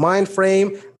 mind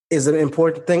frame is an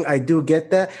important thing. I do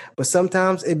get that, but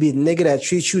sometimes it be a nigga that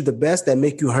treats you the best that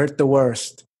make you hurt the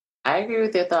worst. I agree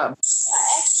with your thought. An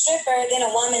ex-stripper, then a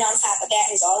woman on top of that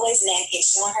who's always naked,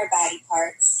 showing her body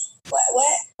parts.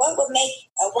 What would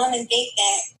make a woman think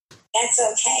that that's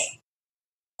okay?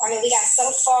 I mean, we got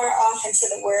so far off into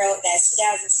the world that's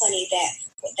 2020 that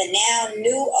the now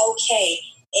new okay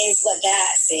is what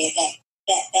God said,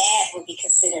 that bad would be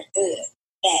considered good,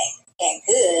 that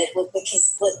good would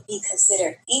be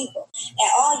considered evil. And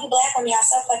all you black women, y'all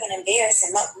so fucking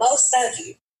embarrassing. Most of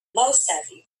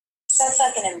you. So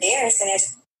fucking embarrassing.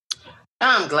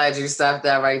 I'm glad you stopped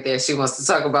that right there. She wants to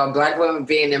talk about black women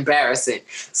being embarrassing.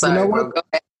 Sorry, you know what? go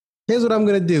ahead. Here's what I'm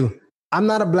going to do. I'm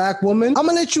not a black woman. I'm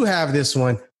going to let you have this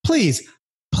one. Please.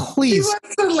 We're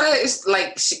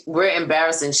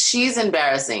embarrassing. She's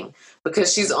embarrassing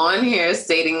because she's on here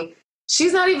stating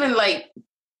she's not even like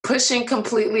pushing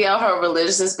completely out her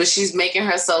religiousness, but she's making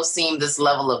herself seem this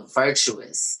level of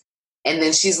virtuous. And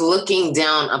then she's looking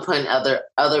down upon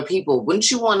other people. Wouldn't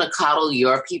you want to coddle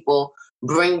your people,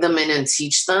 bring them in and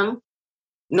teach them?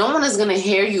 No one is going to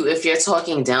hear you if you're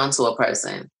talking down to a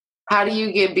person. How do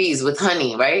you get bees? With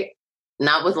honey, right?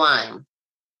 Not with lime.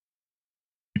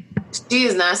 She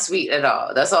is not sweet at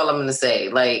all. That's all I'm going to say.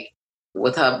 Like,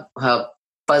 with her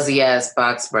fuzzy ass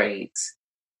box braids.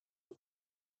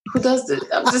 Who does this?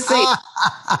 I'm just saying.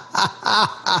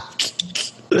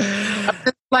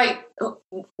 Like,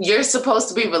 you're supposed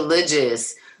to be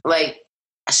religious. Like,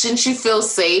 shouldn't you feel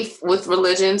safe with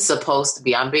religion? Supposed to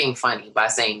be. I'm being funny by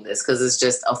saying this because it's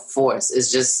just a force.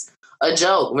 It's just a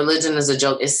joke. Religion is a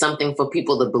joke. It's something for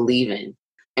people to believe in.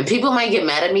 And people might get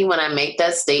mad at me when I make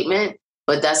that statement,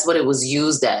 but that's what it was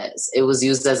used as. It was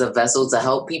used as a vessel to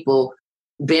help people,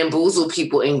 bamboozle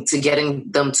people into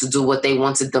getting them to do what they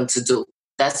wanted them to do.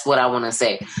 That's what I want to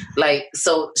say. Like,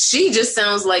 so she just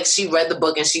sounds like she read the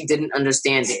book and she didn't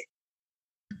understand it.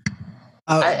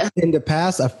 In the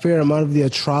past, a fair amount of the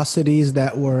atrocities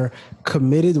that were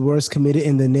committed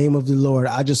in the name of the Lord.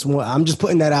 I'm just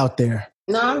putting that out there.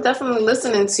 No, I'm definitely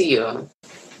listening to you.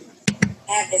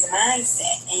 Have this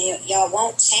mindset, and y'all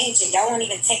won't change it. Y'all won't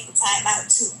even take the time out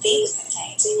to think to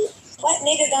change it. What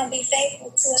nigga gonna be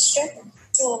faithful to a stripper,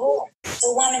 to a whore, to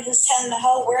a woman who's telling the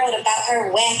whole world about her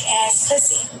whack ass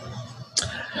pussy?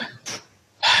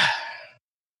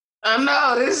 I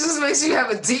know, this just makes you have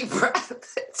a deep breath.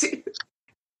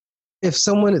 If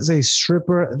someone is a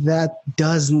stripper, that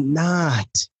does not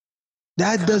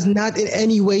in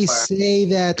any way say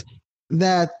that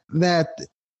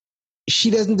she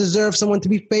doesn't deserve someone to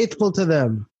be faithful to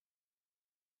them.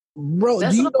 Bro,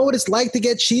 do you know what it's like to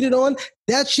get cheated on?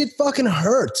 That shit fucking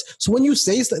hurts. So when you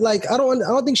say stuff like, I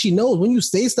don't think she knows. When you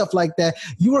say stuff like that,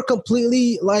 you are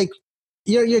completely like,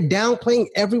 you're downplaying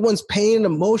everyone's pain and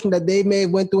emotion that they may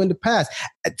have went through in the past.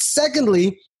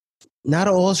 Secondly, not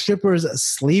all strippers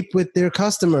sleep with their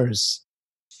customers.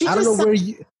 I don't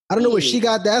know where she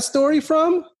got that story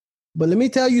from, but let me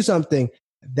tell you something.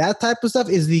 That type of stuff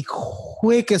is the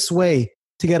quickest way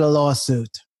to get a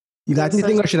lawsuit. You got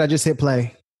anything, or should I just hit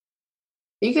play?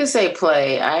 You can say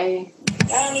play. Y'all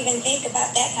don't even think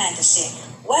about that kind of shit.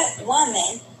 What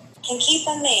woman can keep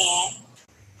a man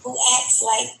who acts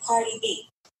like Cardi B?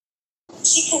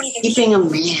 She couldn't even keeping a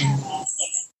man.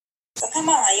 So come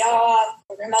on, y'all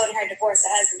promoting her divorce,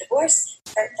 her husband divorce.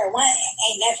 For one,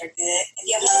 ain't never good. If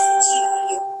your husband cheat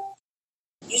on you,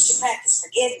 you should practice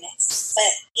forgiveness.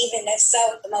 But even if so,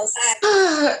 the Most High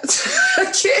I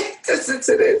can't listen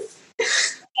to this.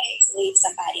 to leave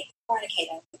somebody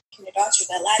fornicator, commit adultery.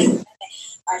 But a lot of women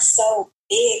are so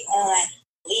big on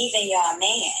leaving y'all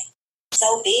man.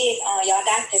 So big on y'all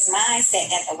got this mindset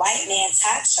that the white man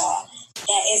taught y'all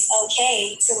that it's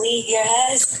okay to leave your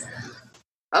husband.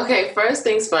 Okay, first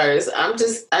things first. I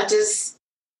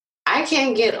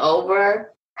can't get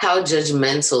over how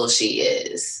judgmental she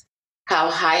is, how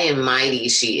high and mighty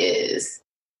she is.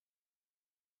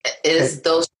 Is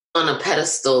though she's on a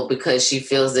pedestal because she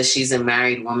feels that she's a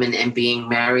married woman and being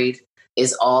married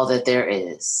is all that there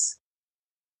is.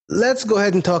 Let's go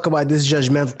ahead and talk about this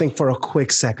judgmental thing for a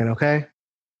quick second, okay?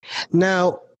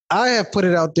 Now, I have put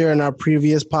it out there in our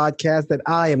previous podcast that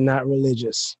I am not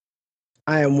religious.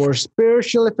 I am more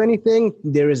spiritual, if anything.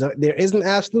 There is an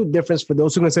absolute difference for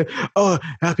those who can say, "Oh,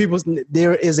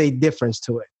 there is a difference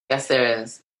to it." Yes, there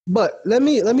is. But let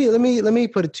me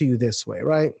put it to you this way,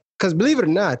 right? Because believe it or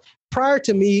not, prior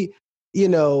to me,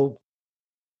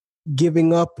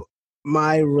 giving up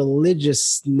my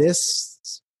religiousness,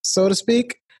 so to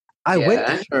speak, I went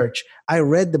to church. I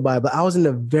read the Bible. I was in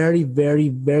a very, very,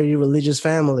 very religious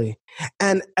family.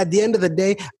 And at the end of the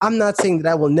day, I'm not saying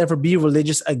that I will never be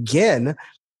religious again.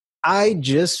 I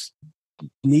just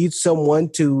need someone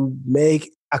to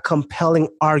make a compelling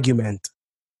argument.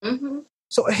 Mm-hmm.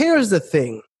 So here's the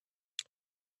thing.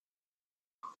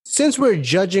 Since we're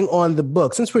judging on the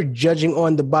book, since we're judging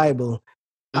on the Bible,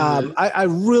 I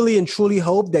really and truly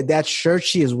hope that shirt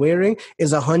she is wearing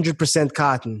is 100%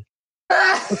 cotton.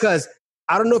 Because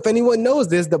I don't know if anyone knows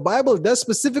this, the Bible does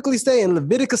specifically say in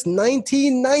Leviticus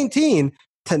 19:19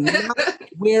 to not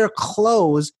wear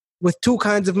clothes with two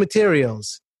kinds of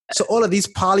materials. So all of these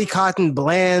poly cotton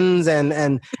blends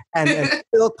and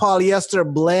silk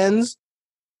polyester blends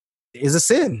is a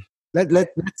sin.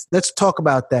 Let's talk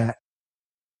about that.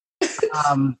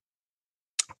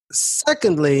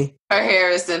 Secondly, her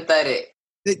hair is synthetic.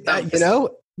 There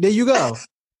you go.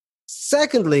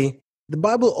 Secondly, the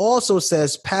Bible also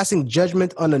says, passing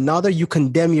judgment on another, you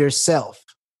condemn yourself.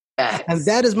 Yes. And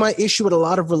that is my issue with a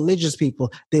lot of religious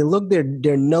people. They look their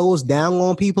nose down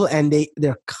on people, and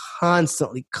they're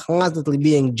constantly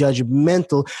being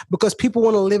judgmental because people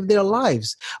want to live their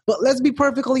lives. But let's be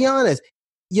perfectly honest.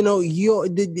 Your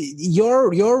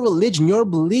religion, your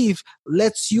belief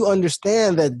lets you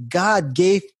understand that God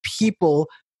gave people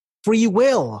free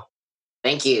will.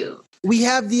 Thank you. We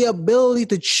have the ability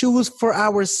to choose for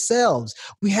ourselves.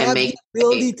 We have the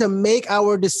ability to make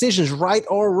our decisions right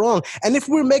or wrong. And if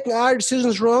we're making our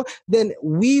decisions wrong, then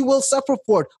we will suffer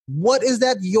for it. What is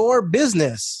that? Your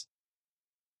business.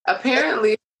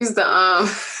 Apparently, she's the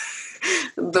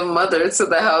mother to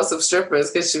the house of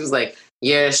strippers because she was like,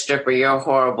 "You're a stripper. You're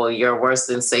horrible. You're worse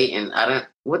than Satan."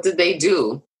 What did they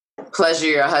do? Pleasure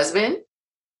your husband?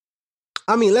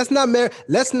 I mean, let's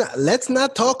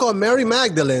not talk on Mary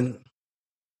Magdalene.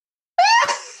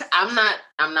 I'm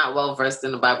not well versed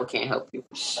in the Bible. Can't help you,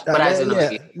 but I do know.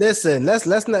 Yeah. Listen. Let's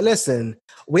not listen.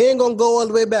 We ain't gonna go all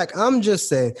the way back. I'm just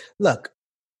saying. Look,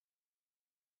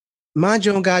 mind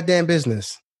your own goddamn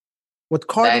business. What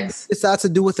Cardi decides to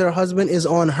do with her husband is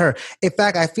on her. In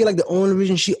fact, I feel like the only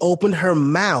reason she opened her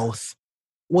mouth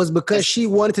was because she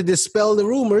wanted to dispel the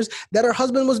rumors that her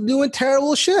husband was doing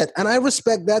terrible shit, and I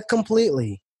respect that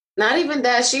completely. Not even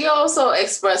that. She also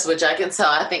expressed, which I can tell.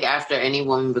 I think after any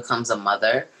woman becomes a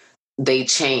mother, they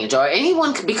change, or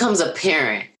anyone becomes a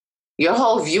parent, your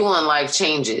whole view on life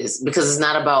changes because it's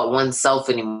not about oneself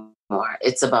anymore.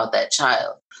 It's about that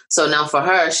child. So now for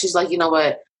her, she's like, you know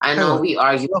what? I know we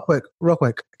argue. Real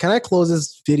quick. Can I close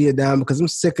this video down because I'm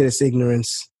sick of this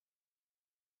ignorance?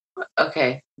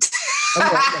 Okay.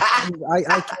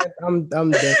 I can't. I'm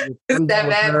done. I'm done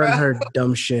with her and her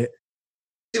dumb shit.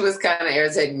 She was kind of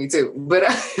irritating me too, but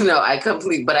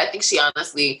but I think she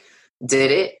honestly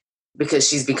did it because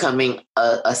she's becoming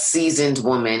a seasoned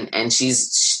woman and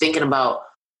she's thinking about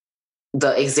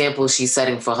the example she's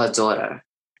setting for her daughter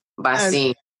by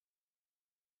seeing.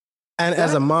 And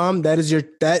as a mom, that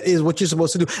is what you're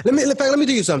supposed to do. Let me tell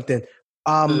you something.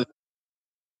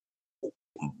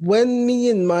 When me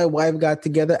and my wife got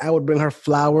together, I would bring her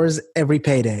flowers every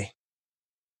payday.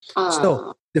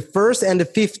 So the 1st and the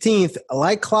 15th,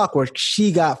 like clockwork,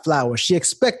 she got flowers. She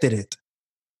expected it.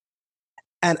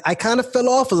 And I kind of fell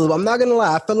off a little bit. I'm not going to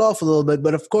lie. I fell off a little bit.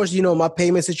 But of course, my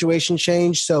payment situation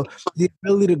changed. So the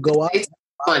ability to go out.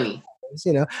 Funny.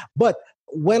 But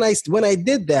when I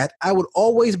did that, I would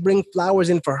always bring flowers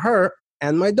in for her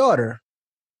and my daughter.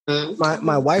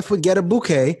 My wife would get a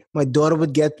bouquet. My daughter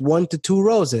would get 1 to 2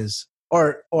 roses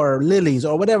or lilies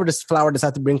or whatever this flower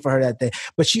decided to bring for her that day.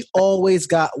 But she always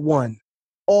got one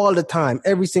all the time,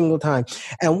 every single time.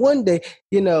 And one day,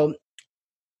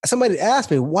 somebody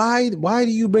asked me, why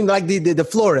do you bring, like the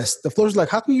florist? The florist was like,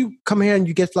 how come you come here and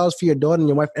you get flowers for your daughter and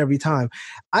your wife every time?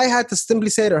 I had to simply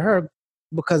say to her,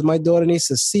 because my daughter needs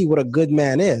to see what a good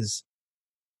man is.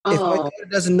 If my daughter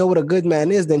doesn't know what a good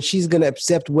man is, then she's going to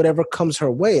accept whatever comes her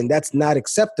way, and that's not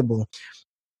acceptable.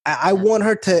 I want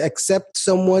her to accept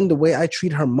someone the way I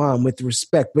treat her mom, with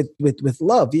respect, with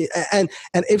love. And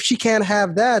if she can't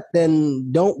have that,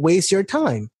 then don't waste your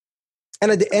time. And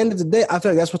at the end of the day, I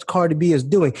feel like that's what Cardi B is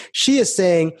doing. She is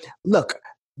saying, look,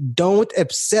 don't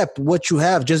accept what you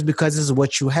have just because this is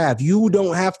what you have. You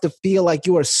don't have to feel like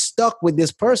you are stuck with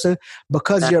this person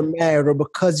because you're married or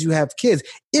because you have kids.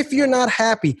 If you're not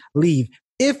happy, leave.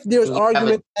 If there's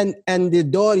argument and the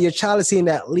daughter, your child is seeing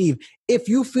that, leave. If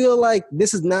you feel like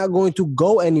this is not going to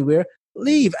go anywhere,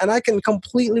 leave. And I can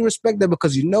completely respect that,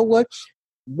 because you know what?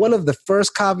 One of the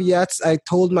first caveats I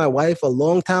told my wife a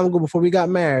long time ago before we got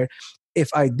married, if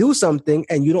I do something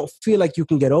and you don't feel like you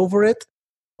can get over it,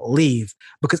 leave.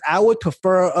 Because I would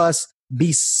prefer us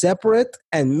be separate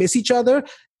and miss each other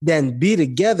than be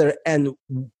together and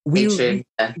we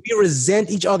resent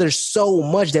each other so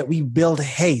much that we build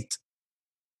hate.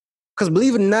 Because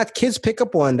believe it or not, kids pick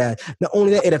up on that. Not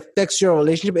only that, it affects your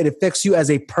relationship, it affects you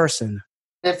as a person.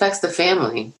 It affects the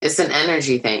family. It's an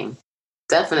energy thing,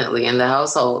 definitely, in the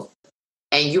household.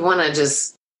 And you want to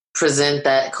just present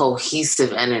that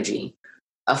cohesive energy.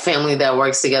 A family that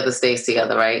works together stays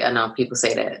together, right? I know people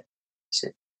say that.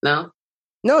 Shit. No?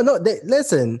 No.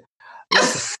 Listen.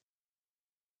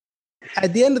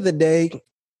 At the end of the day...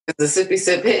 Is the sippy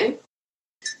sip hitting?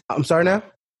 I'm sorry now?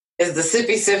 Is the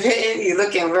sippy sip hitting? You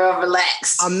looking real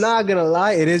relaxed. I'm not going to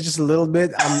lie. It is just a little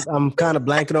bit. I'm kind of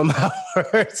blanking on my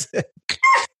words.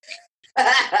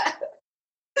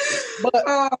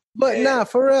 But nah,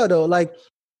 for real though, like,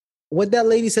 what that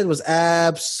lady said was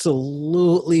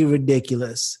absolutely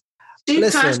ridiculous. She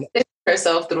contradicted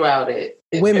herself throughout it.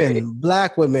 Women,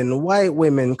 black women, white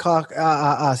women,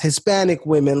 Hispanic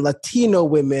women, Latino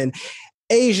women,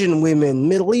 Asian women,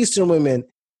 Middle Eastern women.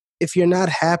 If you're not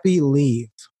happy, leave.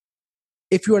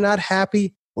 If you are not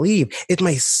happy, leave. It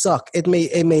may suck. It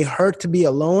may hurt to be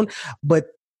alone, but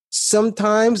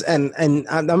sometimes, and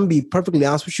I'm gonna be perfectly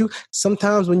honest with you,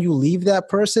 sometimes when you leave that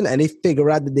person and they figure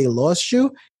out that they lost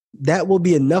you, that will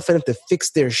be enough for them to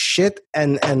fix their shit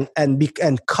and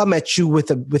come at you with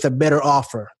a better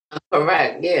offer.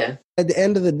 Correct. Yeah. At the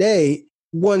end of the day,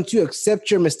 once you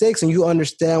accept your mistakes and you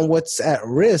understand what's at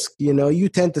risk, you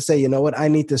tend to say, you know what, I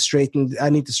need to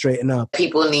straighten up.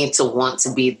 People need to want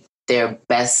to be their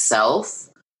best self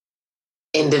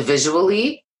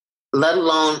individually, let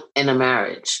alone in a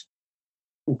marriage.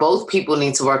 Both people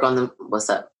need to work on them. What's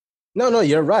up? No,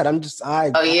 you're right. You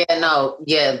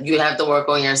have to work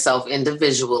on yourself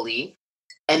individually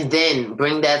and then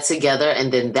bring that together.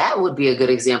 And then that would be a good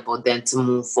example then to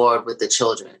move forward with the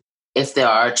children, if there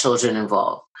are children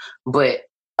involved. But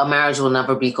a marriage will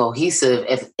never be cohesive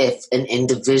if an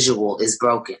individual is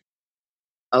broken.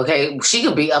 Okay? She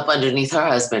could be up underneath her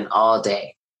husband all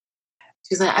day.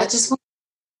 She's like, I just...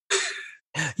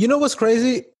 You know what's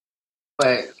crazy?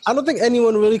 But I don't think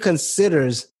anyone really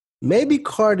considers... Maybe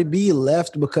Cardi B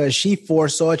left because she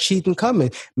foresaw cheating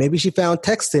coming. Maybe she found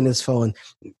text in his phone.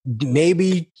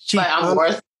 Maybe she I'm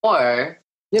worth more.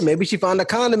 Yeah, maybe she found a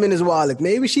condom in his wallet.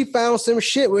 Maybe she found some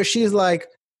shit where she's like,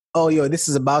 oh, yo, this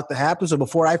is about to happen. So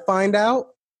before I find out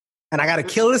and I got to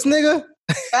kill this nigga,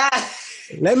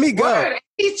 let me go. Word.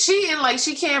 He's cheating. Like,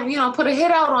 she can't, put a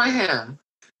hit out on him.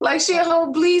 Like, she a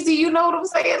whole bleezy, you know what I'm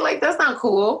saying? Like, that's not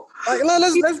cool. Like,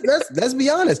 let's be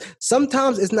honest.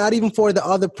 Sometimes it's not even for the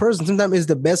other person. Sometimes it's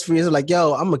the best for you. It's like,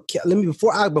 yo,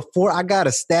 before I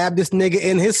gotta stab this nigga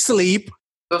in his sleep.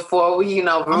 Before we, ruin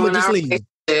our relationship,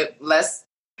 let's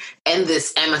end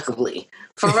this amicably.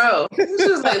 For real.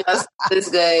 She was like, let's do this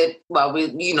good while we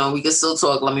can still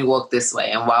talk. Let me walk this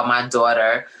way. And while my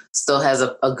daughter still has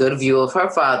a good view of her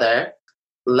father,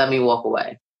 let me walk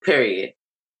away. Period.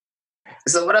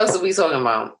 So what else are we talking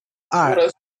about? All right. What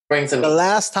else bring to me? The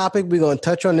last topic we're going to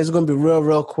touch on is going to be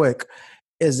real quick.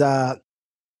 Is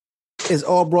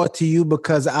all brought to you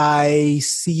because I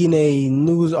seen a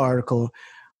news article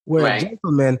where a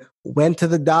gentleman went to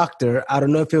the doctor. I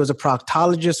don't know if it was a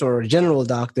proctologist or a general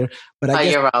doctor, but I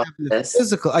guess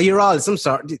a urologist. I'm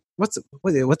sorry. What's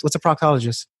a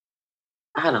proctologist?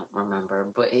 I don't remember,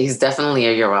 but he's definitely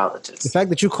a urologist. The fact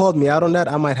that you called me out on that,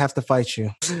 I might have to fight you.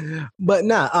 But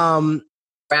nah,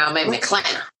 Brown made me clown.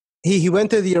 he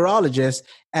went to the urologist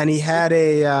and he had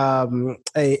a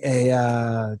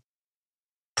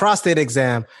prostate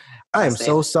exam. I am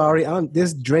so sorry.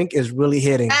 This drink is really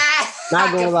hitting.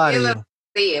 Not gonna lie to you.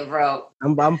 See it, bro.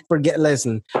 I'm forgetting.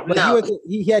 Listen, but No,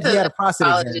 he had a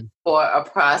prostate exam for a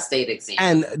prostate exam,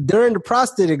 and during the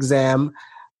prostate exam,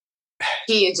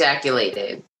 he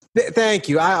ejaculated. Thank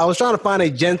you. I was trying to find a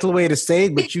gentle way to say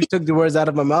it, but you took the words out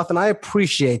of my mouth, and I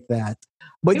appreciate that.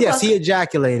 But yes, he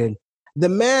ejaculated. The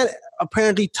man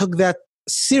apparently took that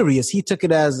serious. He took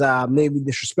it as maybe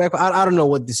disrespectful. I don't know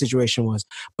what the situation was,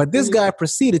 but this guy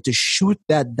proceeded to shoot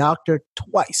that doctor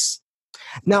twice.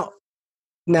 Now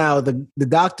the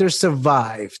doctor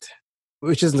survived,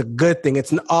 which is a good thing.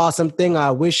 It's an awesome thing.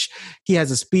 I wish he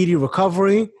has a speedy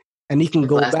recovery and he can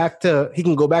go back to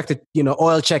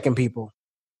oil checking people.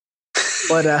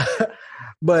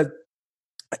 But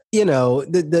you know,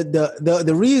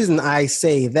 the reason I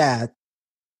say that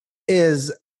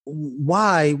is,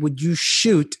 why would you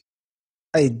shoot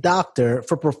a doctor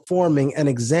for performing an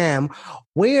exam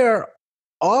where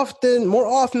more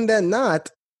often than not,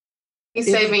 he's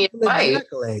saving your life?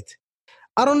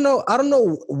 I don't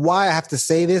know why I have to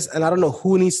say this, and I don't know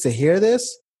who needs to hear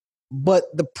this, but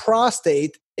the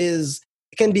prostate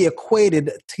can be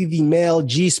equated to the male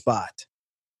G-spot.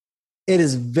 It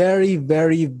is very,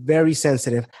 very, very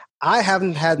sensitive. I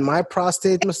haven't had my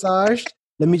prostate massaged.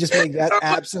 Let me just make that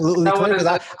absolutely clear,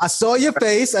 because I saw your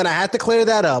face and I had to clear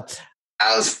that up.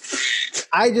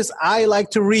 I like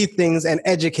to read things and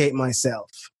educate myself.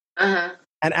 Uh-huh.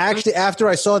 And actually, after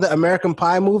I saw the American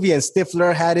Pie movie and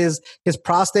Stifler had his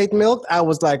prostate milked, I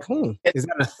was like, is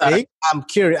that a thing? I'm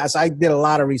curious. I did a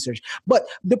lot of research. But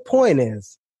the point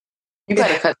is, you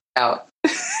better cut it out.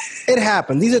 It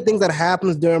happened. These are things that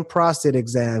happens during prostate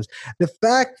exams. The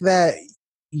fact that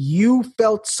you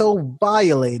felt so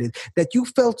violated, that you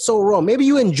felt so wrong. Maybe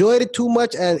you enjoyed it too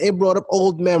much and it brought up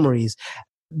old memories.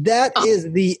 That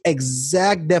is the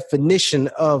exact definition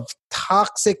of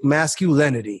toxic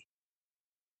masculinity.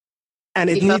 And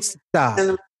it needs to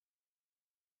stop.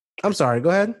 I'm sorry, go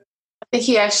ahead. I think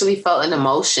he actually felt an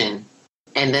emotion,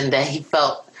 and then that he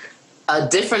felt a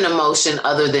different emotion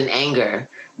other than anger.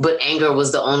 But anger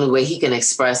was the only way he can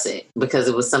express it, because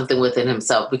it was something within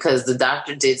himself. Because the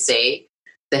doctor did say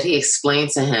that he explained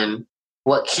to him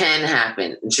what can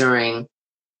happen during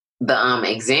the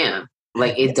exam.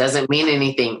 Like, it doesn't mean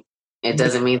anything. It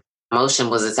doesn't mean emotion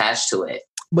was attached to it.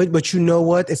 But you know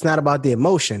what? It's not about the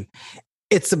emotion.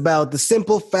 It's about the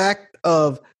simple fact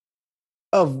of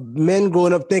men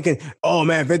growing up thinking, oh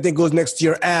man, if anything goes next to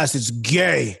your ass, it's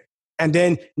gay. And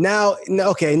then now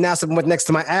something went next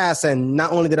to my ass, and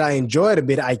not only did I enjoy it a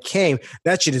bit, I came.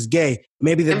 That shit is gay.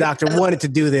 Maybe the doctor wanted to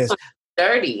do this.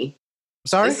 Dirty.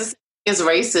 Sorry? It's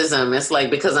racism. It's like,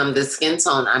 because I'm this skin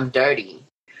tone, I'm dirty.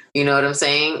 You know what I'm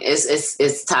saying?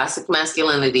 It's toxic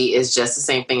masculinity is just the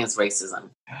same thing as racism.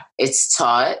 It's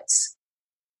taught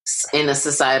in a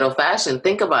societal fashion.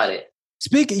 Think about it.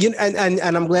 Speaking, and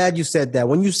I'm glad you said that.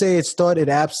 When you say it's taught, it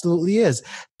absolutely is.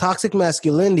 Toxic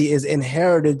masculinity is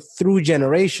inherited through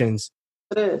generations.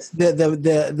 It is.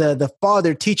 The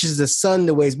father teaches the son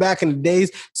the ways. Back in the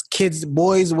days,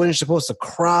 boys weren't supposed to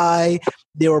cry.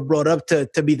 They were brought up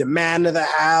to be the man of the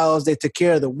house. They took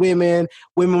care of the women.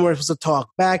 Women were supposed to talk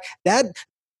back. That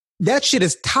shit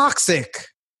is toxic.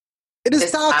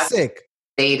 It's toxic.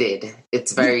 Dated.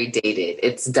 It's very dated.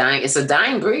 It's dying. It's a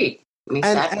dying breed.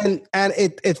 And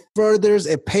it furthers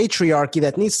a patriarchy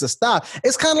that needs to stop.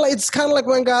 It's kind of like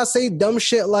when guys say dumb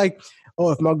shit like,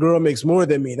 oh, if my girl makes more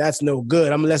than me, that's no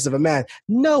good. I'm less of a man.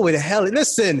 No, the hell.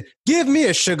 Listen, give me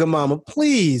a sugar mama,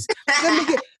 please.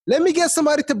 Let me get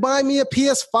somebody to buy me a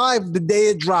PS5 the day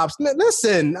it drops.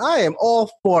 Listen, I am all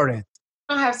for it.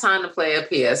 I don't have time to play a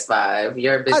PS5.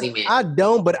 You're a busy man. I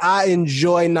don't, but I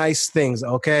enjoy nice things,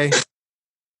 okay?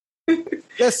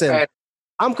 Listen, right.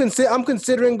 I'm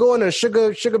considering going to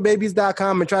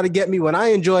sugarbabies.com and try to get me when I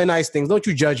enjoy nice things. Don't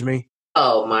you judge me.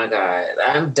 Oh my God.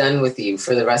 I'm done with you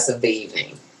for the rest of the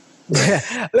evening.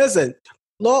 Listen.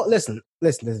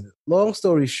 Long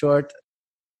story short,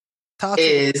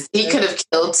 he could have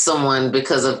killed someone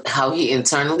because of how he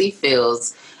internally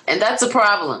feels, and that's a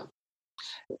problem.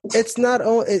 It's not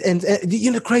and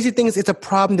the crazy thing is, it's a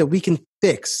problem that we can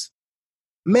fix.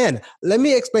 Man, let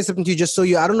me explain something to you just so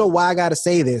I don't know why I got to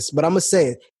say this, but I'm going to say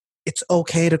it. It's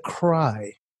okay to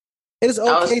cry. It is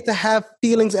okay to have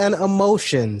feelings and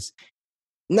emotions.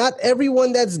 Not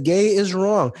everyone that's gay is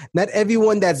wrong. Not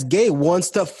everyone that's gay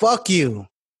wants to fuck you.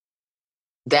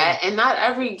 And not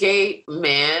every gay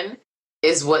man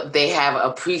is what they have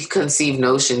a preconceived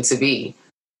notion to be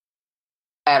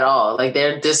at all. Like,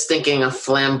 they're just thinking a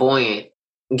flamboyant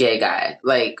gay guy.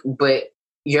 Like, but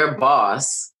your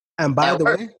boss. And by the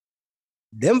way,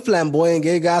 them flamboyant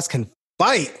gay guys can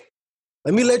fight.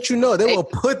 Let me let you know, they will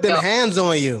put them hands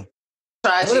on you.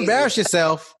 Don't embarrass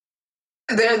yourself.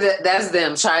 That's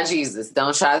them. Try Jesus.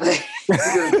 Don't try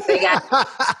that. They got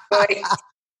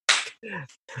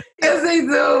yes, they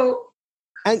do.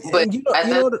 And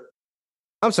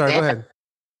I'm sorry. Go ahead.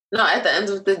 No, at the end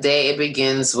of the day, it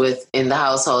begins with in the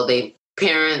household.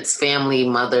 Parents, family,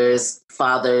 mothers,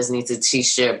 fathers need to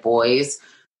teach their boys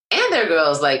and their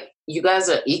girls, like, you guys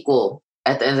are equal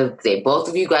at the end of the day. Both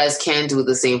of you guys can do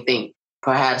the same thing.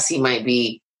 Perhaps he might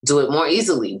do it more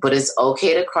easily, but it's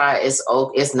okay to cry.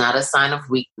 It's not a sign of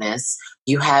weakness.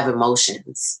 You have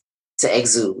emotions to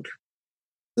exude.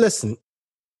 Listen,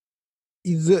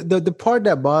 the part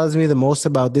that bothers me the most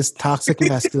about this toxic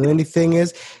masculinity thing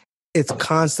is it's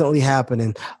constantly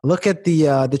happening. Look at the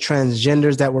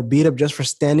transgenders that were beat up just for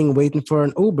standing waiting for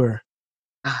an Uber.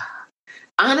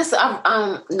 Honestly,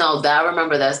 I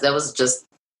remember that was just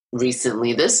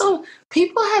recently.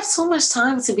 People have so much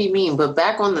time to be mean. But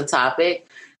back on the topic,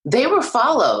 they were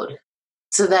followed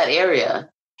to that area.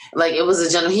 Like, it was a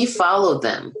gentleman. He followed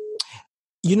them.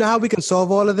 You know how we can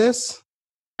solve all of this?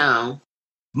 No.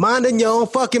 Minding your own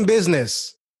fucking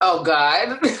business. Oh,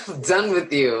 God. Done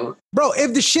with you. Bro,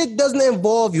 if the shit doesn't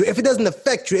involve you, if it doesn't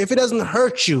affect you, if it doesn't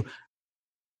hurt you,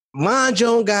 mind your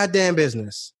own goddamn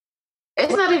business.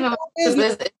 It's not even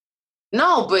business.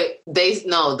 No, but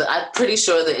I'm pretty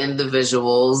sure the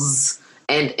individual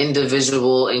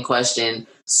in question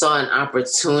saw an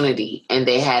opportunity and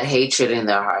they had hatred in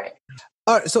their heart.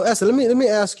 All right, so Esther, let me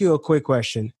ask you a quick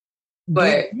question.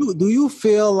 But do you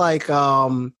feel like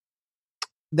that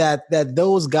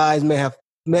those guys may have,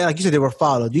 like you said, they were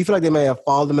followed? Do you feel like they may have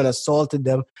followed them and assaulted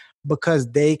them because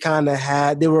they kind of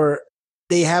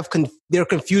they're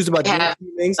confused about their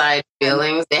feelings?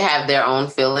 Feelings. They have their own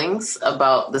feelings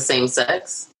about the same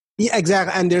sex. Yeah,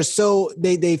 exactly. And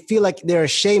they feel like they're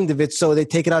ashamed of it, so they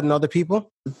take it out on other people.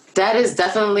 That is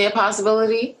definitely a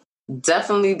possibility.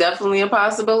 Definitely a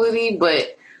possibility.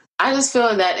 But I just feel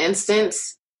in that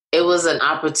instance, it was an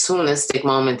opportunistic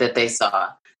moment that they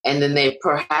saw. And then they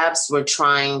perhaps were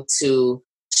trying to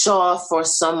show off for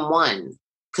someone,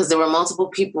 because there were multiple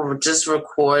people just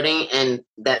recording and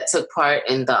that took part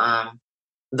in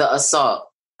the assault.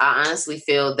 I honestly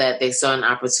feel that they saw an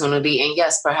opportunity, and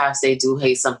yes, perhaps they do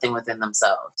hate something within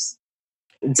themselves.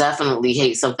 Definitely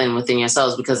hate something within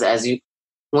yourselves, because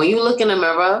when you look in a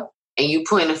mirror and you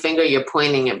point a finger, you're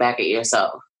pointing it back at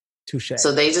yourself. Touché.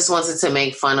 So they just wanted to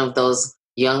make fun of those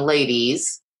young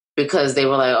ladies because they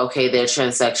were like, okay, they're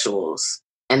transsexuals.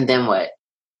 And then what?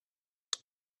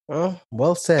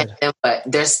 Well said. And then what?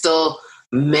 They're still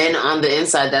men on the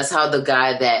inside. That's how the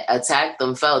guy that attacked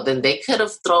them felt. Then they could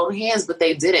have thrown hands, but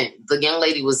they didn't. The young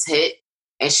lady was hit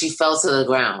and she fell to the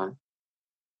ground.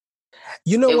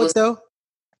 You know what, though?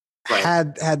 Right.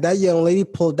 Had that young lady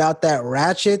pulled out that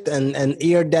ratchet and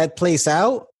aired that place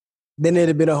out, then it'd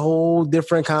have been a whole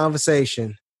different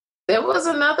conversation. There was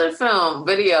another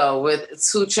video with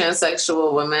two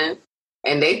transsexual women,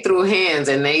 and they threw hands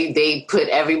and they put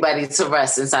everybody to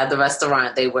rest inside the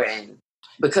restaurant they were in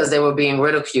because they were being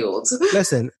ridiculed.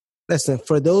 Listen,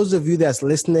 for those of you that's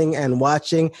listening and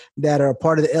watching that are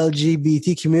part of the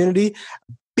LGBT community,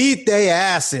 beat their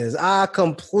asses. I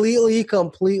completely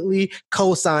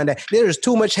co-sign that. There's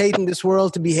too much hate in this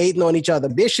world to be hating on each other.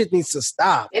 This shit needs to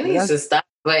stop. It needs to stop,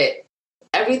 but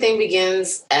everything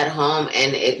begins at home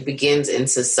and it begins in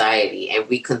society, and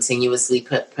we continuously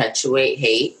perpetuate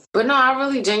hate. But no, I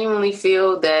really genuinely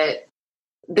feel that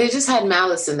they just had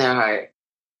malice in their heart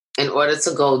in order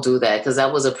to go do that, because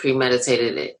that was a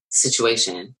premeditated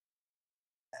situation.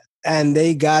 And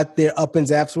they got their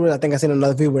uppings afterwards. I think I seen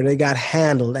another video where they got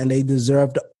handled and they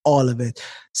deserved all of it.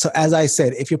 So as I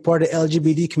said, if you're part of the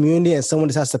LGBT community and someone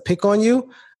decides to pick on you,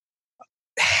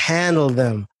 handle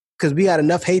them. Because we got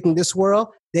enough hate in this world.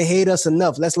 They hate us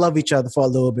enough. Let's love each other for a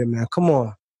little bit, man. Come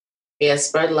on. Yeah,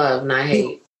 spread love, not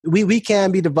hate. We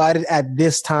can't be divided at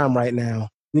this time right now.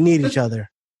 We need each other.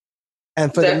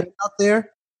 And for the men out there,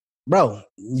 bro,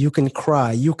 you can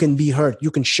cry. You can be hurt.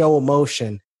 You can show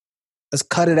emotion. Let's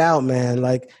cut it out, man.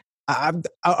 Like,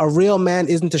 a real man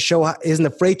isn't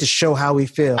afraid to show how we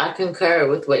feel. I concur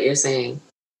with what you're saying.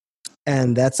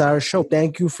 And that's our show.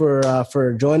 Thank you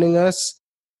for joining us.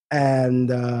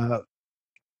 And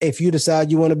if you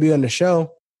decide you want to be on the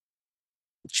show,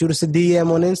 shoot us a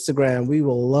DM on Instagram. We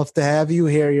will love to have you,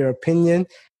 hear your opinion.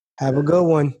 Have a good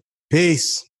one.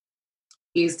 Peace.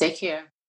 Peace. Take care.